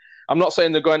where... I'm not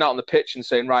saying they're going out on the pitch and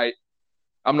saying, right,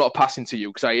 I'm not passing to you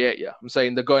because I hate you. I'm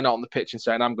saying they're going out on the pitch and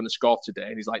saying, I'm going to score today.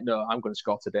 And he's like, no, I'm going to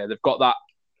score today. They've got that,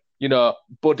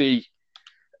 buddy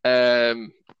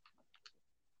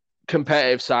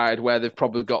competitive side where they've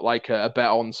probably got like a bet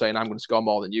on saying, I'm going to score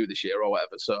more than you this year or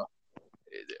whatever. So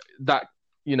that,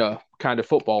 kind of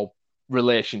football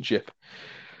relationship.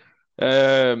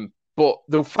 But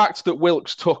the fact that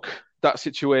Wilkes took that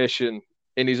situation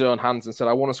in his own hands and said,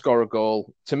 I want to score a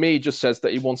goal, to me just says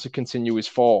that he wants to continue his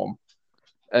form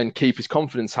and keep his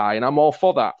confidence high. And I'm all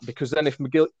for that, because then if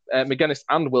Magennis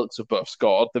and Wilkes have both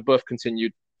scored, they've both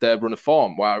continued their run of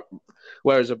form.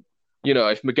 Whereas, if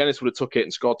Magennis would have took it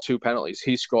and scored 2 penalties,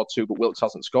 he's scored 2, but Wilkes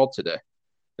hasn't scored today.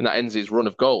 And that ends his run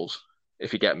of goals,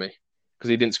 if you get me. Because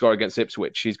he didn't score against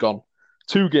Ipswich. He's gone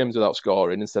 2 games without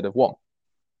scoring instead of 1.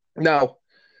 Now,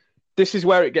 this is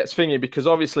where it gets thingy, because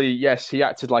obviously, yes, he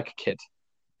acted like a kid.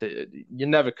 You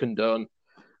never condone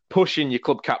pushing your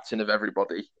club captain of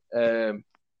everybody.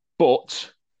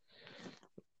 But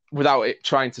without it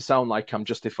trying to sound like I'm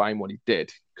justifying what he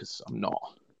did, because I'm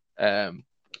not.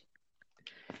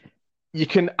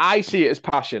 I see it as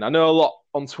passion. I know a lot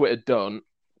on Twitter don't.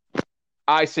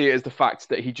 I see it as the fact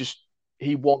that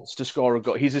he wants to score a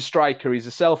goal. He's a striker. He's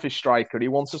a selfish striker. And he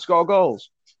wants to score goals.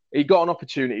 He got an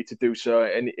opportunity to do so,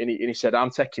 and he said,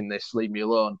 I'm taking this, leave me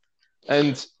alone.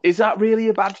 And is that really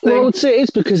a bad thing? Well, I would say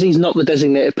it's because he's not the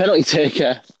designated penalty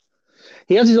taker.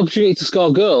 He has his opportunity to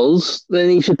score goals, then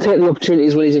he should take the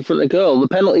opportunities when he's in front of goal. The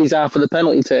penalties are for the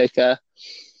penalty taker.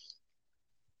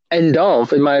 End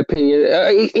of, in my opinion.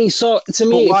 To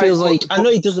me, it feels like, I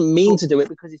know he doesn't mean to do it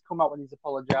because he's come out when he's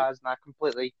apologised, and I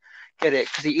completely get it,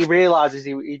 because he realises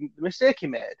the mistake he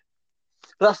made.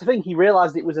 But that's the thing, he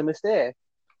realised it was a mistake.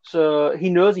 So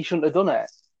he knows he shouldn't have done it.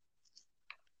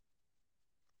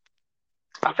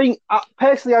 I think,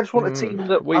 personally, I just want a team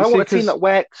that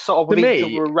works sort of with each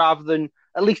other, rather than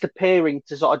at least appearing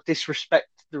to sort of disrespect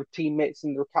their teammates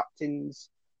and their captains'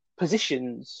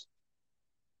 positions.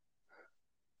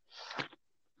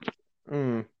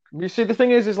 You see, the thing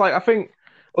is like, I think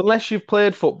unless you've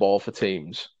played football for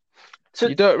teams,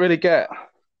 you don't really get,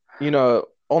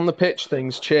 on the pitch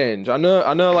things change. I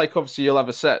know. Like, obviously you'll have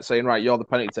a set saying, right, you're the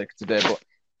penalty taker today, but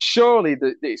surely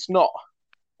it's not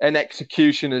an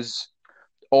executioner's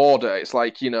order. It's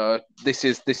like, this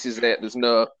is it. There's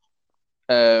no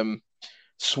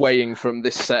swaying from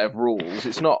this set of rules.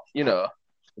 It's not,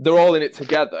 they're all in it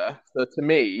together. So to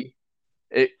me,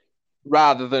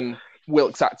 rather than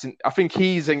Wilkes acting, I think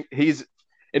he's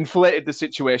inflated the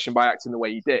situation by acting the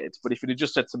way he did. But if he'd have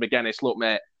just said to Magennis, look,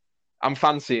 mate, I'm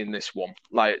fancying this one.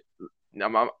 Like, I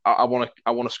want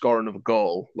to score another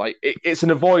goal. Like, it's an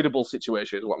avoidable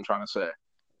situation, is what I'm trying to say.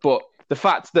 But the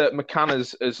fact that McCann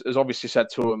has obviously said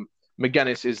to him,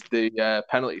 Magennis is the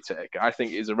penalty taker, I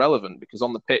think is irrelevant, because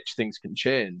on the pitch things can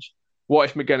change. What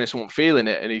if Magennis wasn't feeling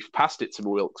it and he passed it to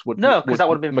Wilkes? No, because that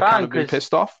would have been McCann fine. have been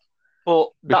pissed off? But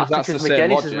that's because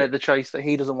Magennis has logic. made the choice that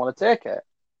he doesn't want to take it.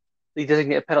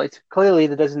 Clearly,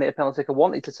 the designated penalty taker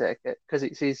wanted to take it because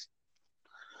it's his.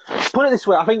 Put it this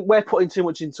way, I think we're putting too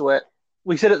much into it.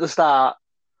 We said at the start,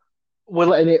 we're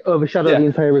letting it overshadow the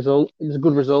entire result. It was a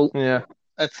good result. Yeah,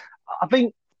 I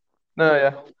think. No,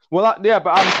 yeah. Well, but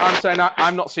I'm saying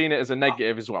I'm not seeing it as a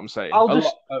negative, is what I'm saying.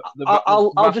 The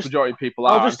vast majority of people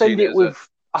are. I'll just end it with.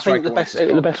 I think the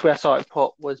best way I saw it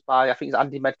put was by, I think it's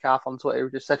Andy Medcalf on Twitter,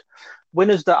 who just said,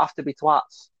 "Winners don't have to be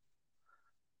twats."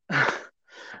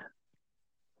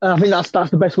 I think that's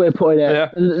the best way of putting it. Yeah.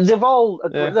 They've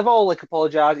all like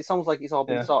apologised. It sounds like it's all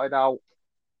been sorted out.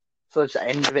 So just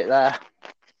end of it there.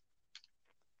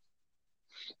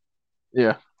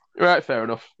 Yeah. Right, fair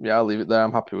enough. Yeah, I'll leave it there.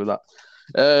 I'm happy with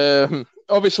that.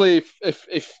 Obviously,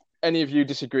 if any of you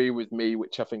disagree with me,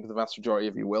 which I think the vast majority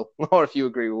of you will, or if you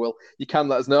agree with Will, you can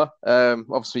let us know.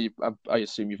 Obviously, I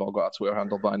assume you've all got our Twitter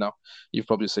handle by now. You've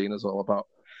probably seen us all about.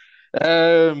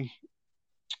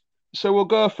 So we'll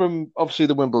go from, obviously,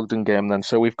 the Wimbledon game then.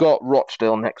 So we've got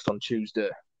Rochdale next on Tuesday.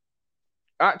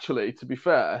 Actually, to be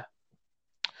fair,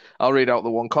 I'll read out the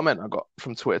one comment I got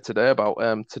from Twitter today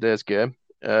about today's game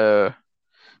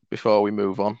before we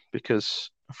move on,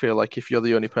 because I feel like if you're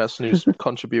the only person who's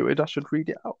contributed, I should read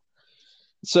it out.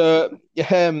 So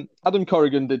Adam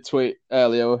Corrigan did tweet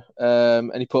earlier,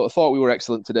 and he put, "I thought we were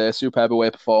excellent today. Superb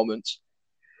away performance.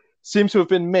 Seems to have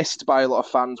been missed by a lot of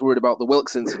fans worried about the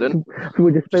Wilkes incident."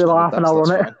 We just spent half an hour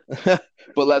on it.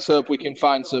 But let's hope we can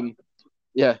find some.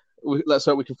 Yeah, let's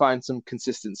hope we can find some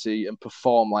consistency and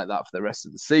perform like that for the rest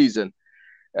of the season.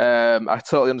 I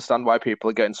totally understand why people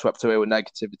are getting swept away with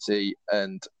negativity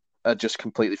and are just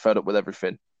completely fed up with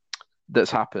everything that's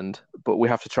happened. But we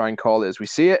have to try and call it as we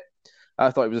see it. I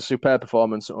thought it was a superb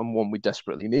performance and one we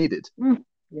desperately needed.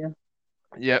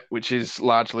 Yeah, which is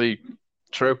largely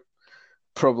true.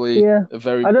 Probably a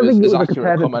very I don't think it was a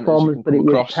accurate perfect performance, but it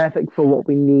was perfect for what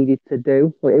we needed to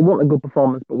do. Like, it wasn't a good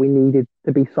performance, but we needed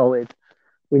to be solid.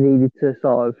 We needed to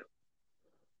sort of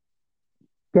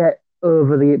get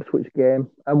over the Ipswich game,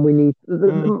 and we need.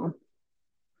 No,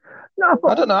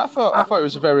 I don't know. I thought it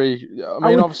was a very. I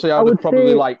mean, obviously, I would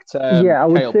probably liked. I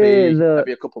would KLB, say that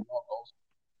maybe a couple more goals.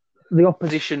 the opposition.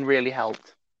 Position really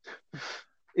helped.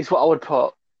 Is what I would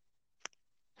put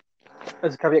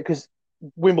as a caveat, because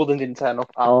Wimbledon didn't turn up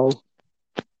at all.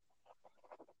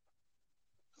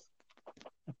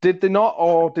 Did they not,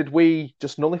 or did we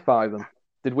just nullify them?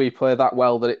 Did we play that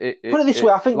well that it Put it this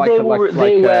way, I think they were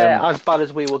as bad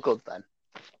as we were good then.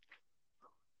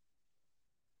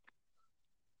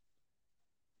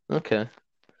 Okay.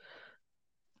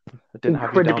 I didn't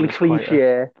Incredibly have you down as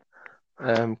cliche.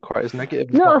 quite as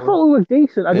negative. No, I thought we were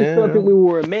decent. I just don't think we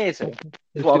were Amazing.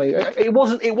 Is what I mean. It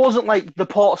wasn't like the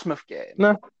Portsmouth game.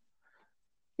 No.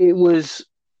 It was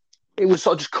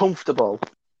sort of just comfortable.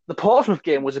 The Portsmouth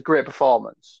game was a great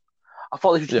performance. I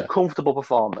thought this was just a comfortable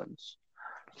performance.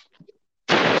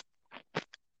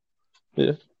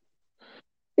 Yeah.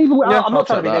 Either way, Yeah, I'm not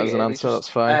trying to be that negative. as an answer. That's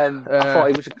fine. I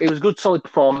thought it was a good, solid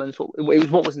performance. It was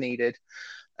what was needed.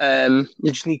 You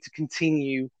just need to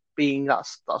continue being that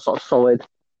sort of solid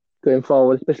going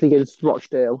forward, especially against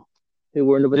Rochdale, who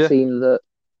were another team that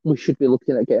we should be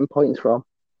looking at getting points from.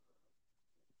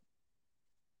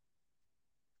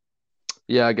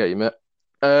 Yeah, I get you, mate.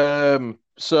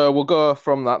 So we'll go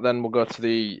from that. Then we'll go to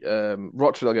the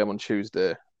Rochdale game on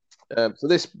Tuesday. So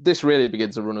this really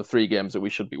begins a run of 3 games that we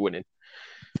should be winning,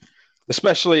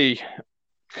 especially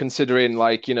considering,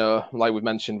 like we've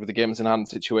mentioned with the games in hand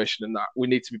situation, and that we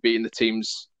need to be beating the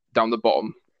teams down the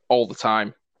bottom all the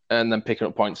time, and then picking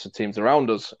up points for teams around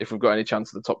us if we've got any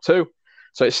chance of the top 2.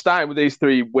 So it's starting with these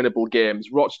 3 winnable games.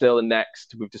 Rochdale and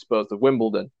next, we've disposed of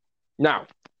Wimbledon. Now,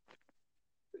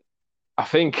 I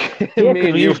think me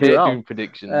and you hate doing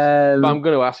predictions, but I'm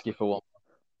going to ask you for one.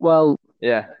 Well,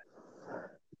 yeah.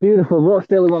 Beautiful.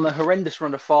 Rochdale are on a horrendous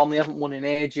run of form. They haven't won in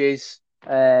ages.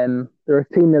 They're a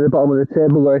team near the bottom of the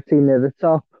table. They're a team near the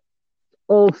top.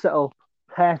 All set up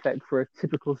perfect for a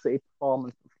typical City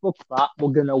performance. Fuck that. We're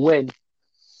going to win.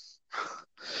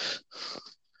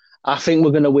 I think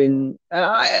we're going to win.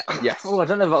 Yes. I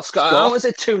don't know about Scott. I want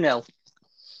to say 2-0.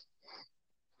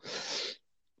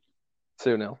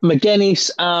 2-0.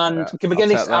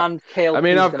 McGuinness and Kale. I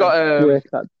mean, I've got a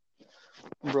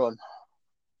run.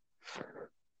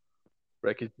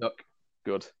 Break his duck.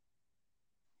 Good.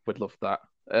 Would love that.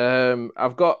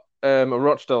 I've got a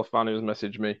Rochdale fan who's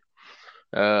messaged me,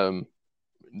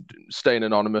 staying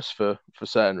anonymous for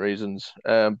certain reasons.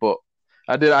 But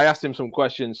I asked him some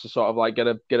questions to sort of like get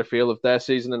a feel of their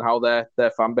season and how their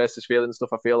fan base is feeling and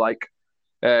stuff. I feel like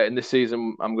in this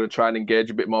season I'm going to try and engage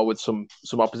a bit more with some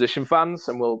opposition fans,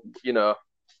 and we'll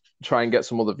try and get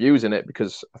some other views in it,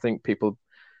 because I think people.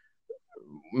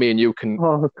 Me and you can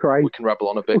we can rabble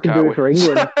on a bit, can't we?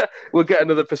 We'll get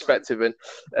another perspective in.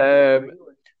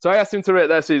 So I asked him to rate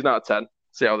their season out of 10,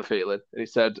 see how they're feeling, and he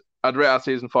said, "I'd rate our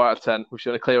season 4 out of 10. We've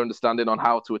shown a clear understanding on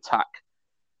how to attack,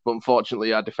 but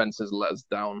unfortunately our defence has let us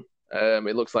down.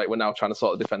 It looks like we're now trying to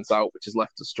sort the defence out, which has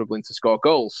left us struggling to score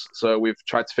goals. So we've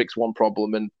tried to fix one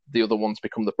problem, and the other one's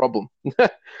become the problem.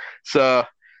 So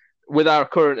with our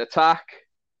current attack,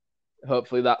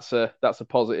 hopefully that's a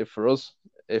positive for us.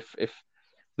 If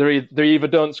they either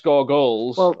don't score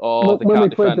goals or they when can't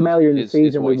we played them earlier in the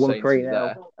season, we won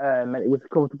 3-0. And it was a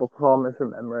comfortable performance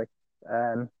from memory.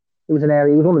 It was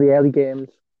one of the early games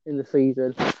in the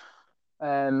season.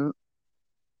 I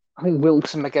think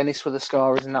Wilkes and McGuinness were the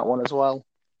scorers in that one as well,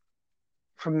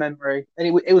 from memory. And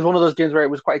it was one of those games where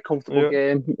it was quite a comfortable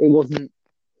game. It wasn't.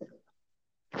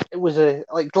 It was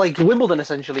like Wimbledon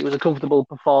essentially. It was a comfortable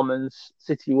performance.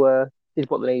 City did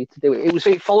what they needed to do.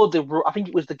 It followed I think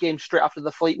it was the game straight after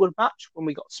the Fleetwood match when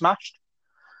we got smashed.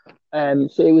 So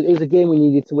it was a game we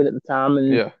needed to win at the time,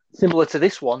 and similar to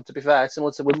this one, to be fair,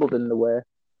 similar to Wimbledon in a way.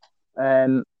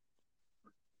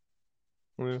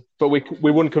 But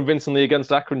we won convincingly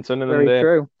against Accrington, and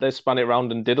then they span it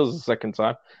around and did us the second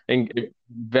time,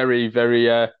 very,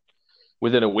 very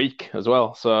within a week as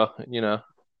well. So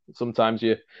sometimes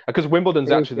because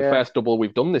Wimbledon's actually the first double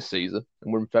we've done this season,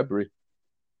 and we're in February.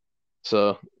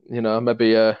 So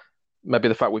maybe the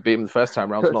fact we beat them the first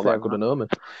time round is not that good an omen.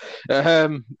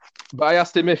 But I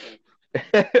asked him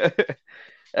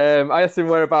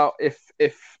where about if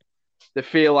they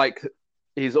feel like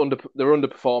they're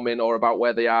underperforming, or about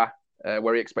where they are,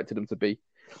 where he expected them to be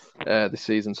this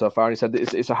season so far. And he said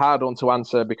it's a hard one to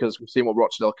answer because we've seen what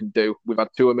Rochdale can do. We've had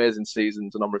 2 amazing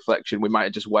seasons, and on reflection, we might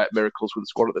have just worked miracles with the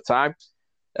squad at the time.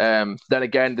 Then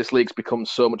again, this league's become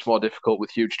so much more difficult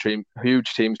with huge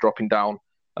teams dropping down.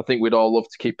 I think we'd all love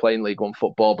to keep playing League One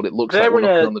football, but it looks like we're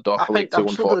knocking on the door for League Two,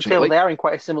 unfortunately. They are in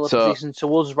quite a similar position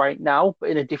to us right now, but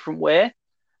in a different way.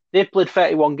 They've played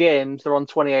 31 games. They're on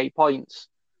 28 points.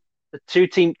 The 2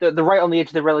 teams, they're right on the edge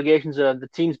of the relegation zone. The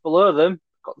teams below them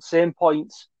got the same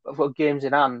points, but have got games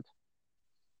in hand.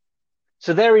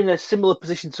 So they're in a similar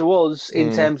position to us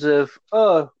in terms of,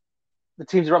 the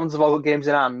teams around us have all got games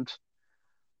in hand,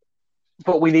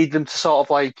 but we need them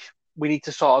to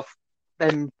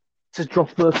them to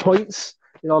drop those points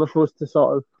in order for us to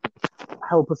sort of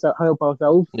help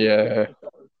ourselves. Yeah.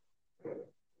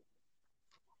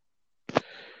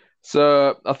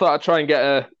 So I thought I'd try and get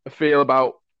a feel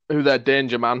about who their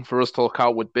danger man for us to look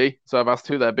out would be. So I've asked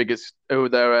who their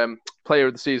player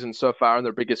of the season so far and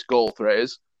their biggest goal threat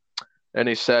is. And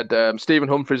he said Stephen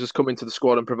Humphries has come into the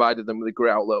squad and provided them with a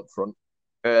great outlet up front.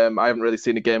 I haven't really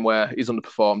seen a game where he's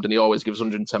underperformed, and he always gives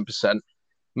 110%.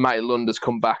 Matty Lund has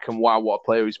come back, and wow, what a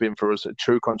player he's been for us, a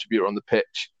true contributor on the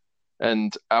pitch.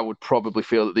 And I would probably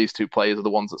feel that these two players are the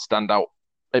ones that stand out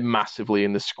massively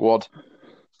in the squad.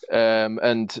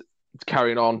 And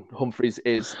carrying on, Humphries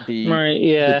is the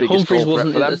biggest Humphries goal threat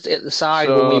wasn't for them. at the side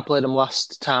when we played them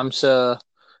last time, so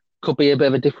could be a bit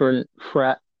of a different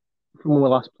threat from when we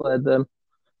last played them.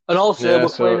 And also, we're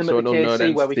playing them at the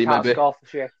KC where we can't score for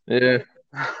shit. Yeah.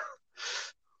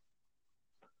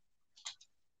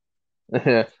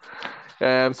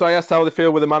 Yeah. So I asked how they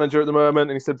feel with the manager at the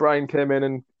moment, and he said Brian came in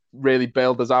and really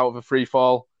bailed us out of a free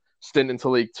fall stint into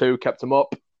League Two, kept him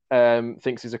up.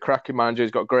 Thinks he's a cracking manager.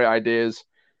 He's got great ideas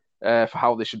for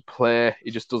how they should play.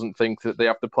 He just doesn't think that they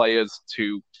have the players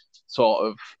to sort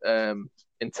of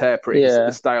interpret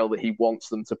the style that he wants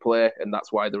them to play, and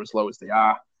that's why they're as low as they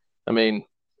are. I mean,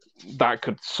 that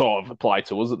could sort of apply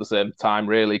to us at the same time,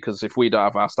 really, because if we don't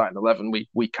have our starting 11,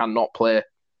 we cannot play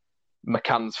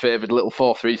McCann's favoured little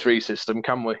 4-3-3 system,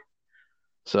 can we?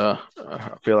 So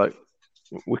I feel like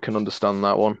we can understand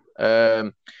that one.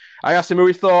 I asked him who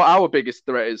he thought our biggest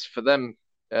threat is for them,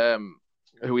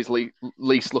 who he's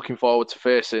least looking forward to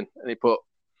facing, and he put,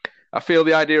 I feel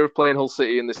the idea of playing Hull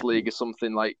City in this league is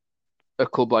something like a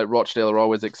club like Rochdale are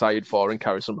always excited for and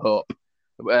carry some hope.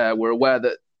 We're aware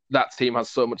that team has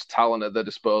so much talent at their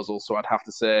disposal, so I'd have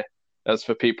to say, as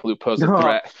for people who pose a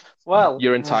threat,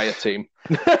 your entire team.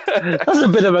 That's a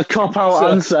bit of a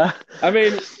cop-out answer. I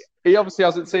mean, he obviously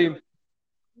hasn't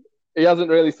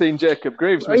really seen Jacob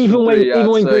Greaves. Even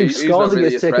when Greaves scores, it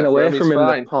gets taken away from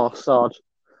him. Oh, sod.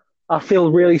 I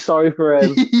feel really sorry for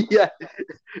him. Yeah.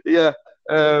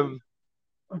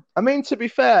 I mean, to be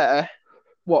fair,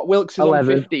 Wilkes is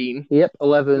 11. on 15. Yep,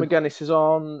 11. McGuinness is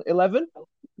on 11?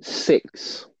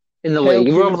 6 in the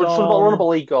league. We're on a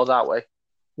league goals, aren't we?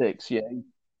 6, yeah.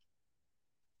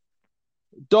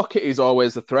 Doherty's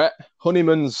always a threat.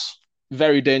 Honeyman's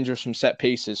very dangerous from set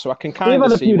pieces, so I can kind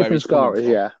of see where he's scorers,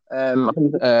 yeah.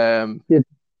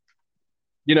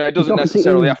 You know, it doesn't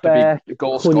necessarily have to be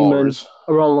goal scorers.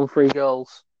 Are all on 3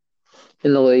 goals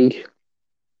in the league.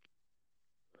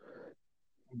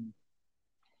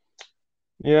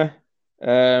 Yeah.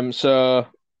 So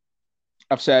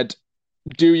I've said,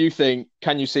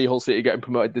 can you see Hull City getting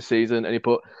promoted this season? And he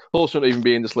put, Hull shouldn't even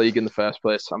be in this league in the first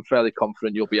place. I'm fairly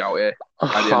confident you'll be out here.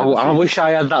 I wish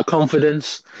I had that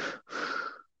confidence.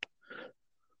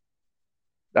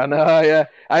 I know, yeah.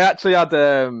 I actually had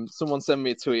someone send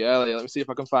me a tweet earlier. Let me see if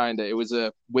I can find it. It was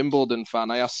a Wimbledon fan.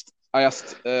 I asked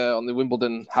on the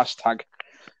Wimbledon hashtag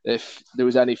if there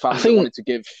was any fans that wanted to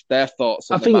give their thoughts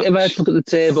on the match. If I look at the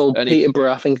table,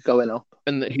 Peterborough, I think, are going up.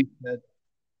 And he said,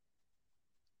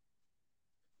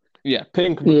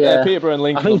 Peterborough and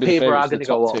Lincoln. I think Peterborough are going to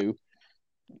go up. 2.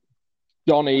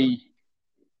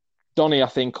 Donny, I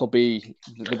think, will be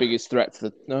the biggest threat to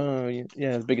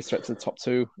the biggest threat to the top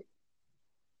 2.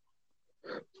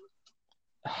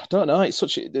 I don't know. It's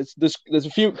there's a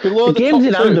few below the games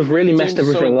in hand have really messed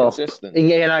everything up. And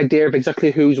get an idea of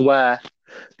exactly who's where.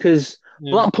 Because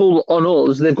Blackpool on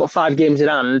us, they've got 5 games in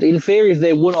hand. In theory, if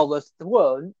they won all those, they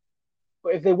won't.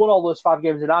 But if they won all those 5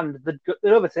 games in hand, they'd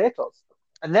overtake us.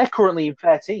 And they're currently in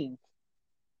 13th.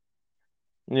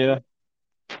 Yeah.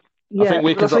 I think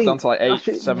we could drop down to like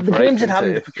 8, 7 The games in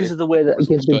hand, because of the way that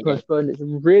it's been postponed, it's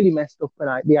really messed up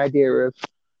the idea of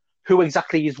who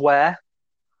exactly is where.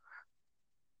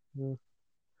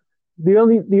 The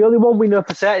only one we know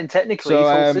for certain technically is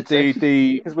Hull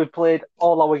City, because we've played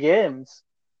all our games.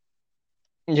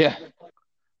 Yeah,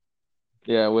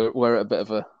 we're at a bit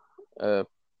of a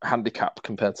handicap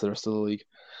compared to the rest of the league.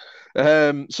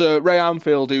 So Ray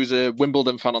Armfield, who's a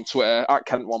Wimbledon fan on Twitter at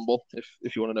Kent Womble,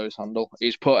 if you want to know his handle,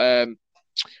 he's put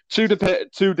two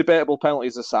debatable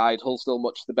penalties aside, Hull still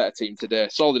much the better team today.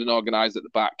 Solid and organised at the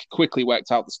back, quickly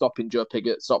worked out the stopping Joe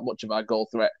Pigott, stopped much of our goal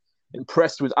threat.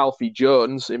 Impressed with Alfie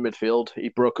Jones in midfield. He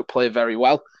broke up play very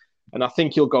well, and I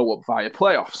think he'll go up via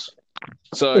playoffs.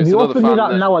 So if it's you another offered me fan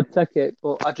that now, I'd take it.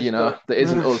 But I just that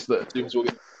isn't us that assumes we'll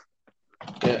get.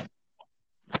 Yeah.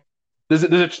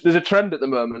 There's a trend at the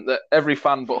moment that every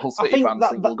fan but Hull I City think fans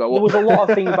that, think that will go there up. was a lot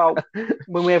of thing about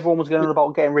when everyone was going on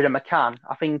about getting rid of McCann.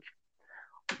 I think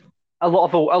a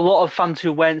lot of fans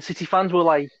who went, City fans were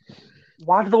like,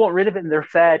 "Why do they want rid of him?" They're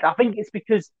sad. I think it's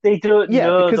because they don't Yeah,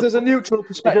 know because there's a neutral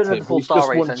they don't know the perspective. full He's just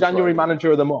story. won January Essentially,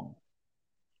 Manager of the Month.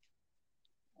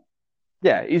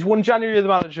 Yeah, he's won January the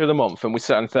Manager of the Month, and we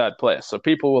sit in third place. So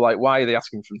people were like, "Why are they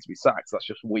asking for him to be sacked? That's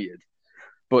just weird."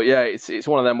 But yeah, it's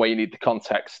one of them where you need the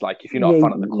context. Like, if you're not a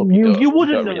fan of the club, you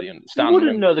wouldn't don't really know, understand. you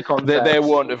wouldn't know the context. They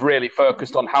won't have really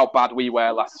focused on how bad we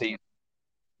were last season.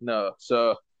 No,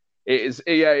 so it is.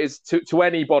 Yeah, it's to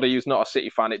anybody who's not a City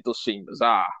fan, it does seem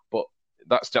bizarre, but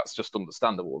that's just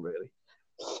understandable,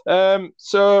 really.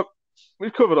 So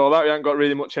we've covered all that. We haven't got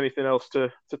really much anything else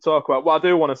to talk about. What I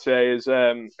do want to say is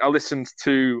I listened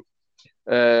to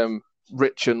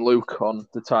Rich and Luke on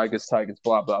the Tigers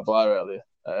blah blah blah earlier.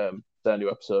 Their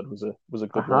new episode was a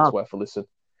good one. It's worth a listen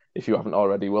if you haven't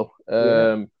already. Will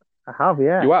I have,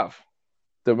 yeah. You have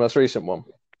the most recent one.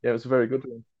 Yeah, it was a very good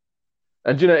one.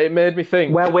 And you know, it made me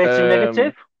think. We're way too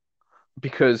negative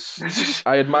because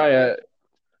I admire.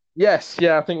 Yes,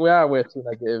 yeah, I think we are way too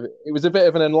negative. It was a bit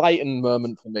of an enlightened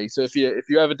moment for me. So if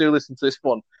you ever do listen to this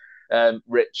one,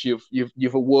 Rich,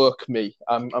 you've awoke me.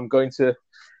 I'm going to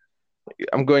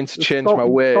change my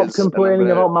ways. Stop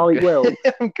complaining about Malik Will.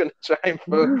 I'm going to try and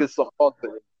focus on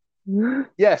positive.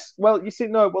 Yes, well, you see,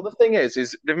 no. Well, the thing is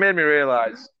they've made me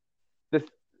realise the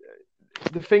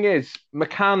thing is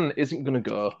McCann isn't going to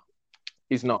go.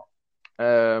 He's not.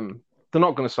 They're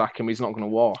not going to sack him. He's not going to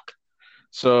walk.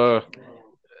 So,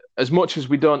 as much as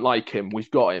we don't like him,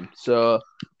 we've got him. So,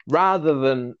 rather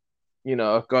than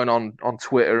going on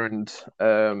Twitter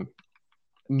and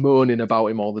moaning about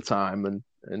him all the time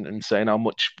and saying how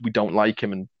much we don't like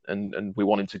him and we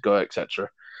want him to go, etc.,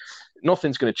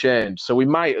 nothing's going to change. So we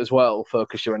might as well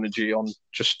focus your energy on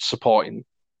just supporting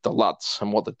the lads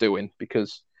and what they're doing,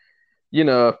 because I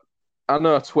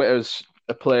know Twitter's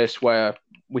a place where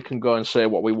we can go and say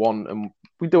what we want, and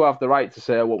we do have the right to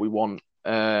say what we want.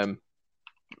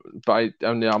 But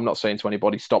I'm not saying to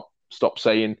anybody stop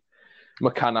saying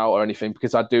McCann out or anything,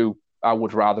 because I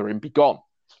would rather him be gone.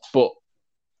 But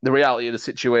the reality of the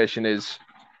situation is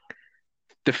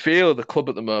the feel of the club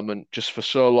at the moment just for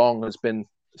so long has been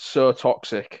so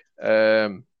toxic,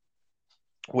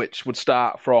 which would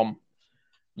start from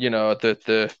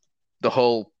the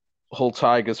whole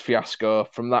Tigers fiasco.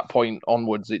 From that point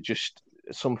onwards, it just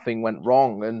something went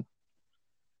wrong. And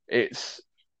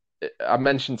I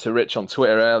mentioned to Rich on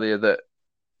Twitter earlier that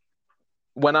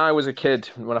when I was a kid,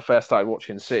 when I first started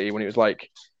watching City, when it was like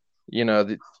the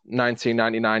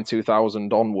 1999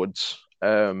 2000 onwards,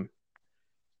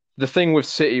 the thing with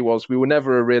City was we were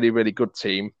never a really, really good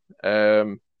team.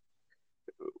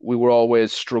 We were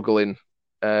always struggling.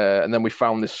 And then we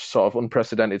found this sort of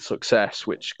unprecedented success,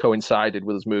 which coincided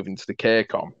with us moving to the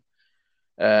KCOM.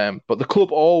 But the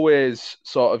club always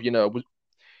sort of,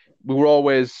 we were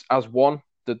always as one.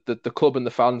 The club and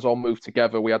the fans all moved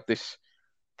together. We had this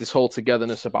whole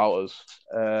togetherness about us.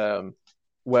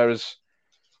 Whereas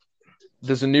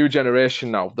there's a new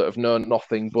generation now that have known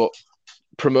nothing but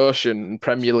promotion and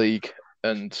Premier League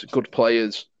and good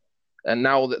players. And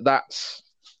now that's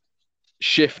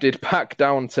shifted back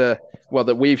down to,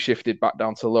 that we've shifted back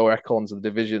down to lower echelons of the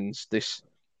divisions, this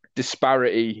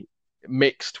disparity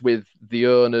mixed with the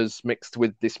owners, mixed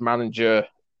with this manager,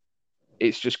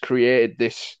 it's just created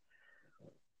this,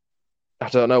 I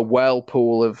don't know,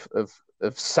 whirlpool of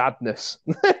sadness.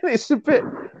 It's a bit,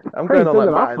 I'm going on like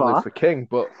Martin Luther King,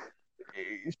 but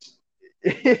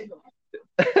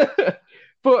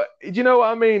but do you know what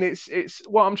I mean? It's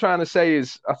what I'm trying to say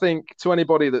is, I think to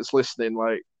anybody that's listening,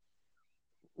 like,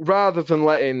 rather than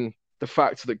letting the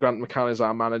fact that Grant McCann is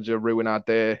our manager ruin our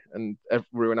day and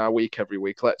ruin our week every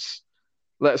week,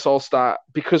 let's all start,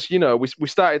 because we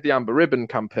started the Amber Ribbon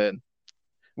campaign,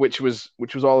 which was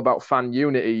all about fan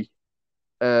unity,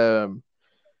 and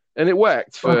it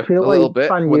worked for a little bit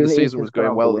when the season was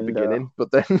going well at the beginning. But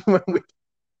then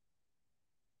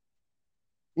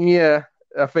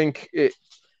I think it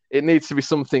needs to be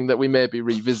something that we maybe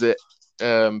revisit,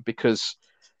 because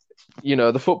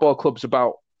the football club's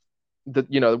about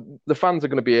the fans are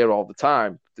going to be here all the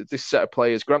time. This set of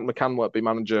players, Grant McCann won't be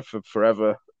manager for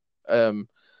forever. Assem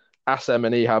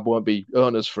and Ehab won't be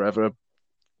owners forever,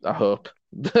 I hope.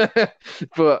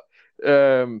 But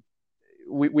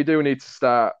we do need to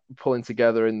start pulling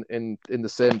together in the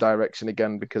same direction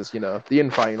again, because the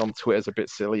infighting on Twitter is a bit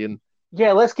silly. And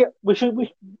yeah, we should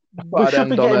be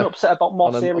getting upset about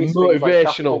more serious things like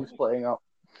captains splitting up.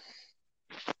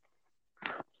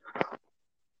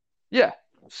 Yeah.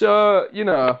 So,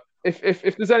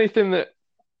 if there's anything that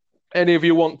any of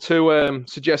you want to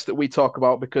suggest that we talk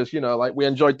about, because, like we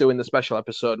enjoyed doing the special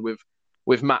episode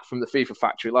with Matt from the FIFA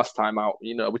Factory last time out.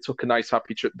 We took a nice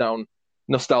happy trip down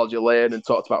nostalgia lane and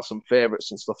talked about some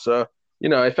favourites and stuff. So,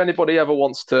 if anybody ever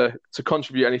wants to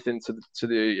contribute anything to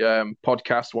the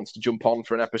podcast, wants to jump on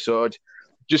for an episode,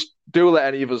 just do let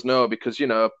any of us know, because,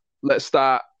 let's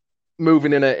start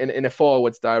moving in a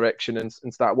forwards direction and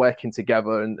start working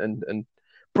together and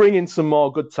bring in some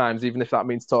more good times, even if that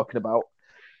means talking about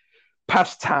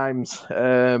past times.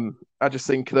 I just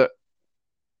think that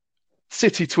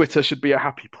City Twitter should be a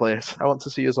happy place. I want to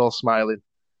see us all smiling.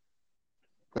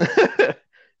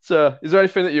 So, is there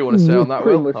anything that you want to say on that,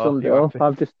 Will?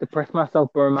 I've just depressed myself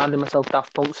by reminding myself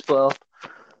Daft Punk split up.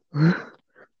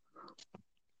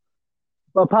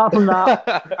 But apart from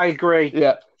that, I agree.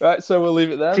 Yeah. Right, so we'll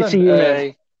leave it there. City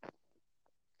unity.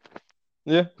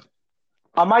 Yeah.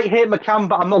 I might hate McCann,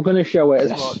 but I'm not going to show it as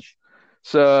much.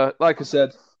 So, like I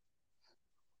said,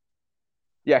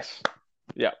 yes.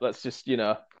 Yeah, let's just,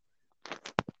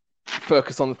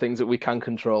 focus on the things that we can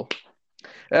control.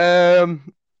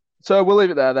 So we'll leave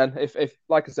it there then. If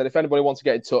like I said, if anybody wants to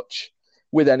get in touch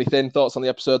with anything, thoughts on the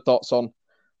episode, thoughts on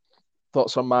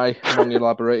my long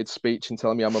elaborated speech and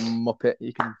telling me I'm a muppet,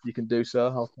 you can do so.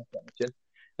 I'll take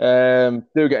that.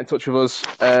 Do get in touch with us,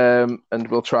 and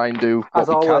we'll try and do what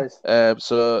we always can.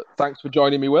 So thanks for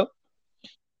joining me, Will.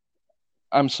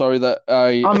 I'm sorry that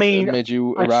I made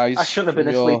you arise. I shouldn't have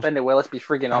been asleep anyway. Let's be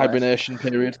frigging honest. Hibernation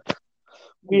period.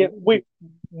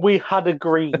 We had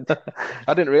agreed.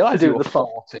 I didn't realise you were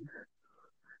 40.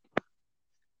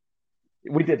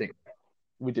 We did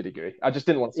agree. I just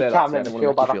didn't want to say that. I didn't want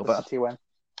to make you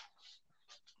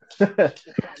feel bad.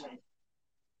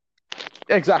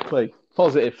 Exactly.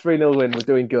 Positive. 3-0 win. We're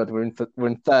doing good. We're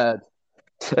in third.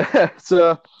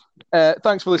 So,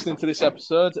 thanks for listening to this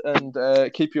episode,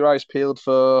 and keep your eyes peeled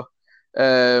for,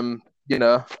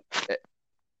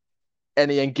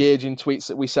 any engaging tweets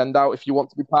that we send out if you want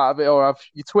to be part of it or have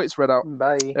your tweets read out.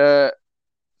 Bye.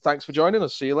 Thanks for joining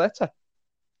us. See you later.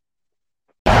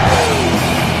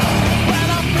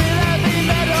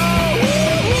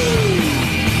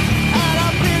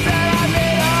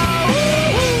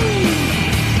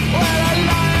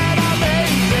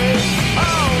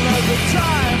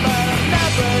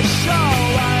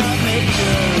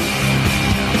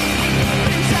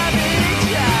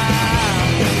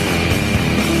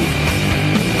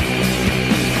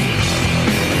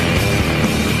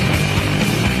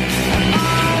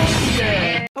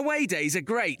 Away days are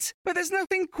great, but there's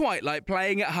nothing quite like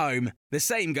playing at home. The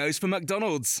same goes for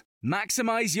McDonald's.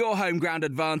 Maximise your home ground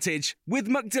advantage with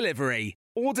McDelivery.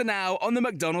 Order now on the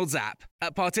McDonald's app.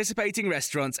 At participating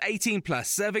restaurants, 18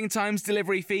 plus serving times,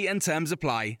 delivery fee and terms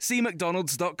apply. See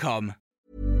mcdonalds.com.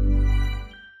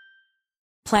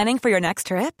 Planning for your next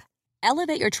trip?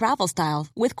 Elevate your travel style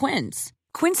with Quince.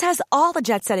 Quince has all the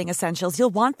jet-setting essentials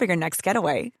you'll want for your next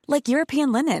getaway, like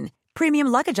European linen, premium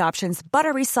luggage options,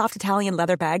 buttery soft Italian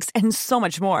leather bags, and so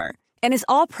much more. And is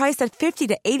all priced at 50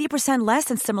 to 80% less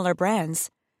than similar brands.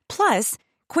 Plus,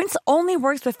 Quince only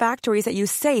works with factories that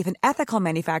use safe and ethical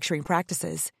manufacturing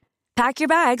practices. Pack your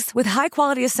bags with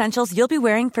high-quality essentials you'll be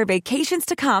wearing for vacations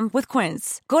to come with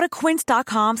Quince. Go to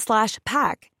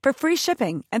quince.com/pack for free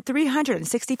shipping and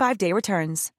 365-day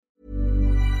returns.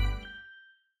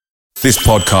 This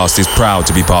podcast is proud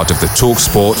to be part of the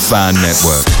TalkSport Fan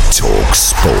Network.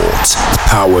 TalkSport.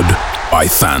 Powered by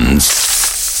fans.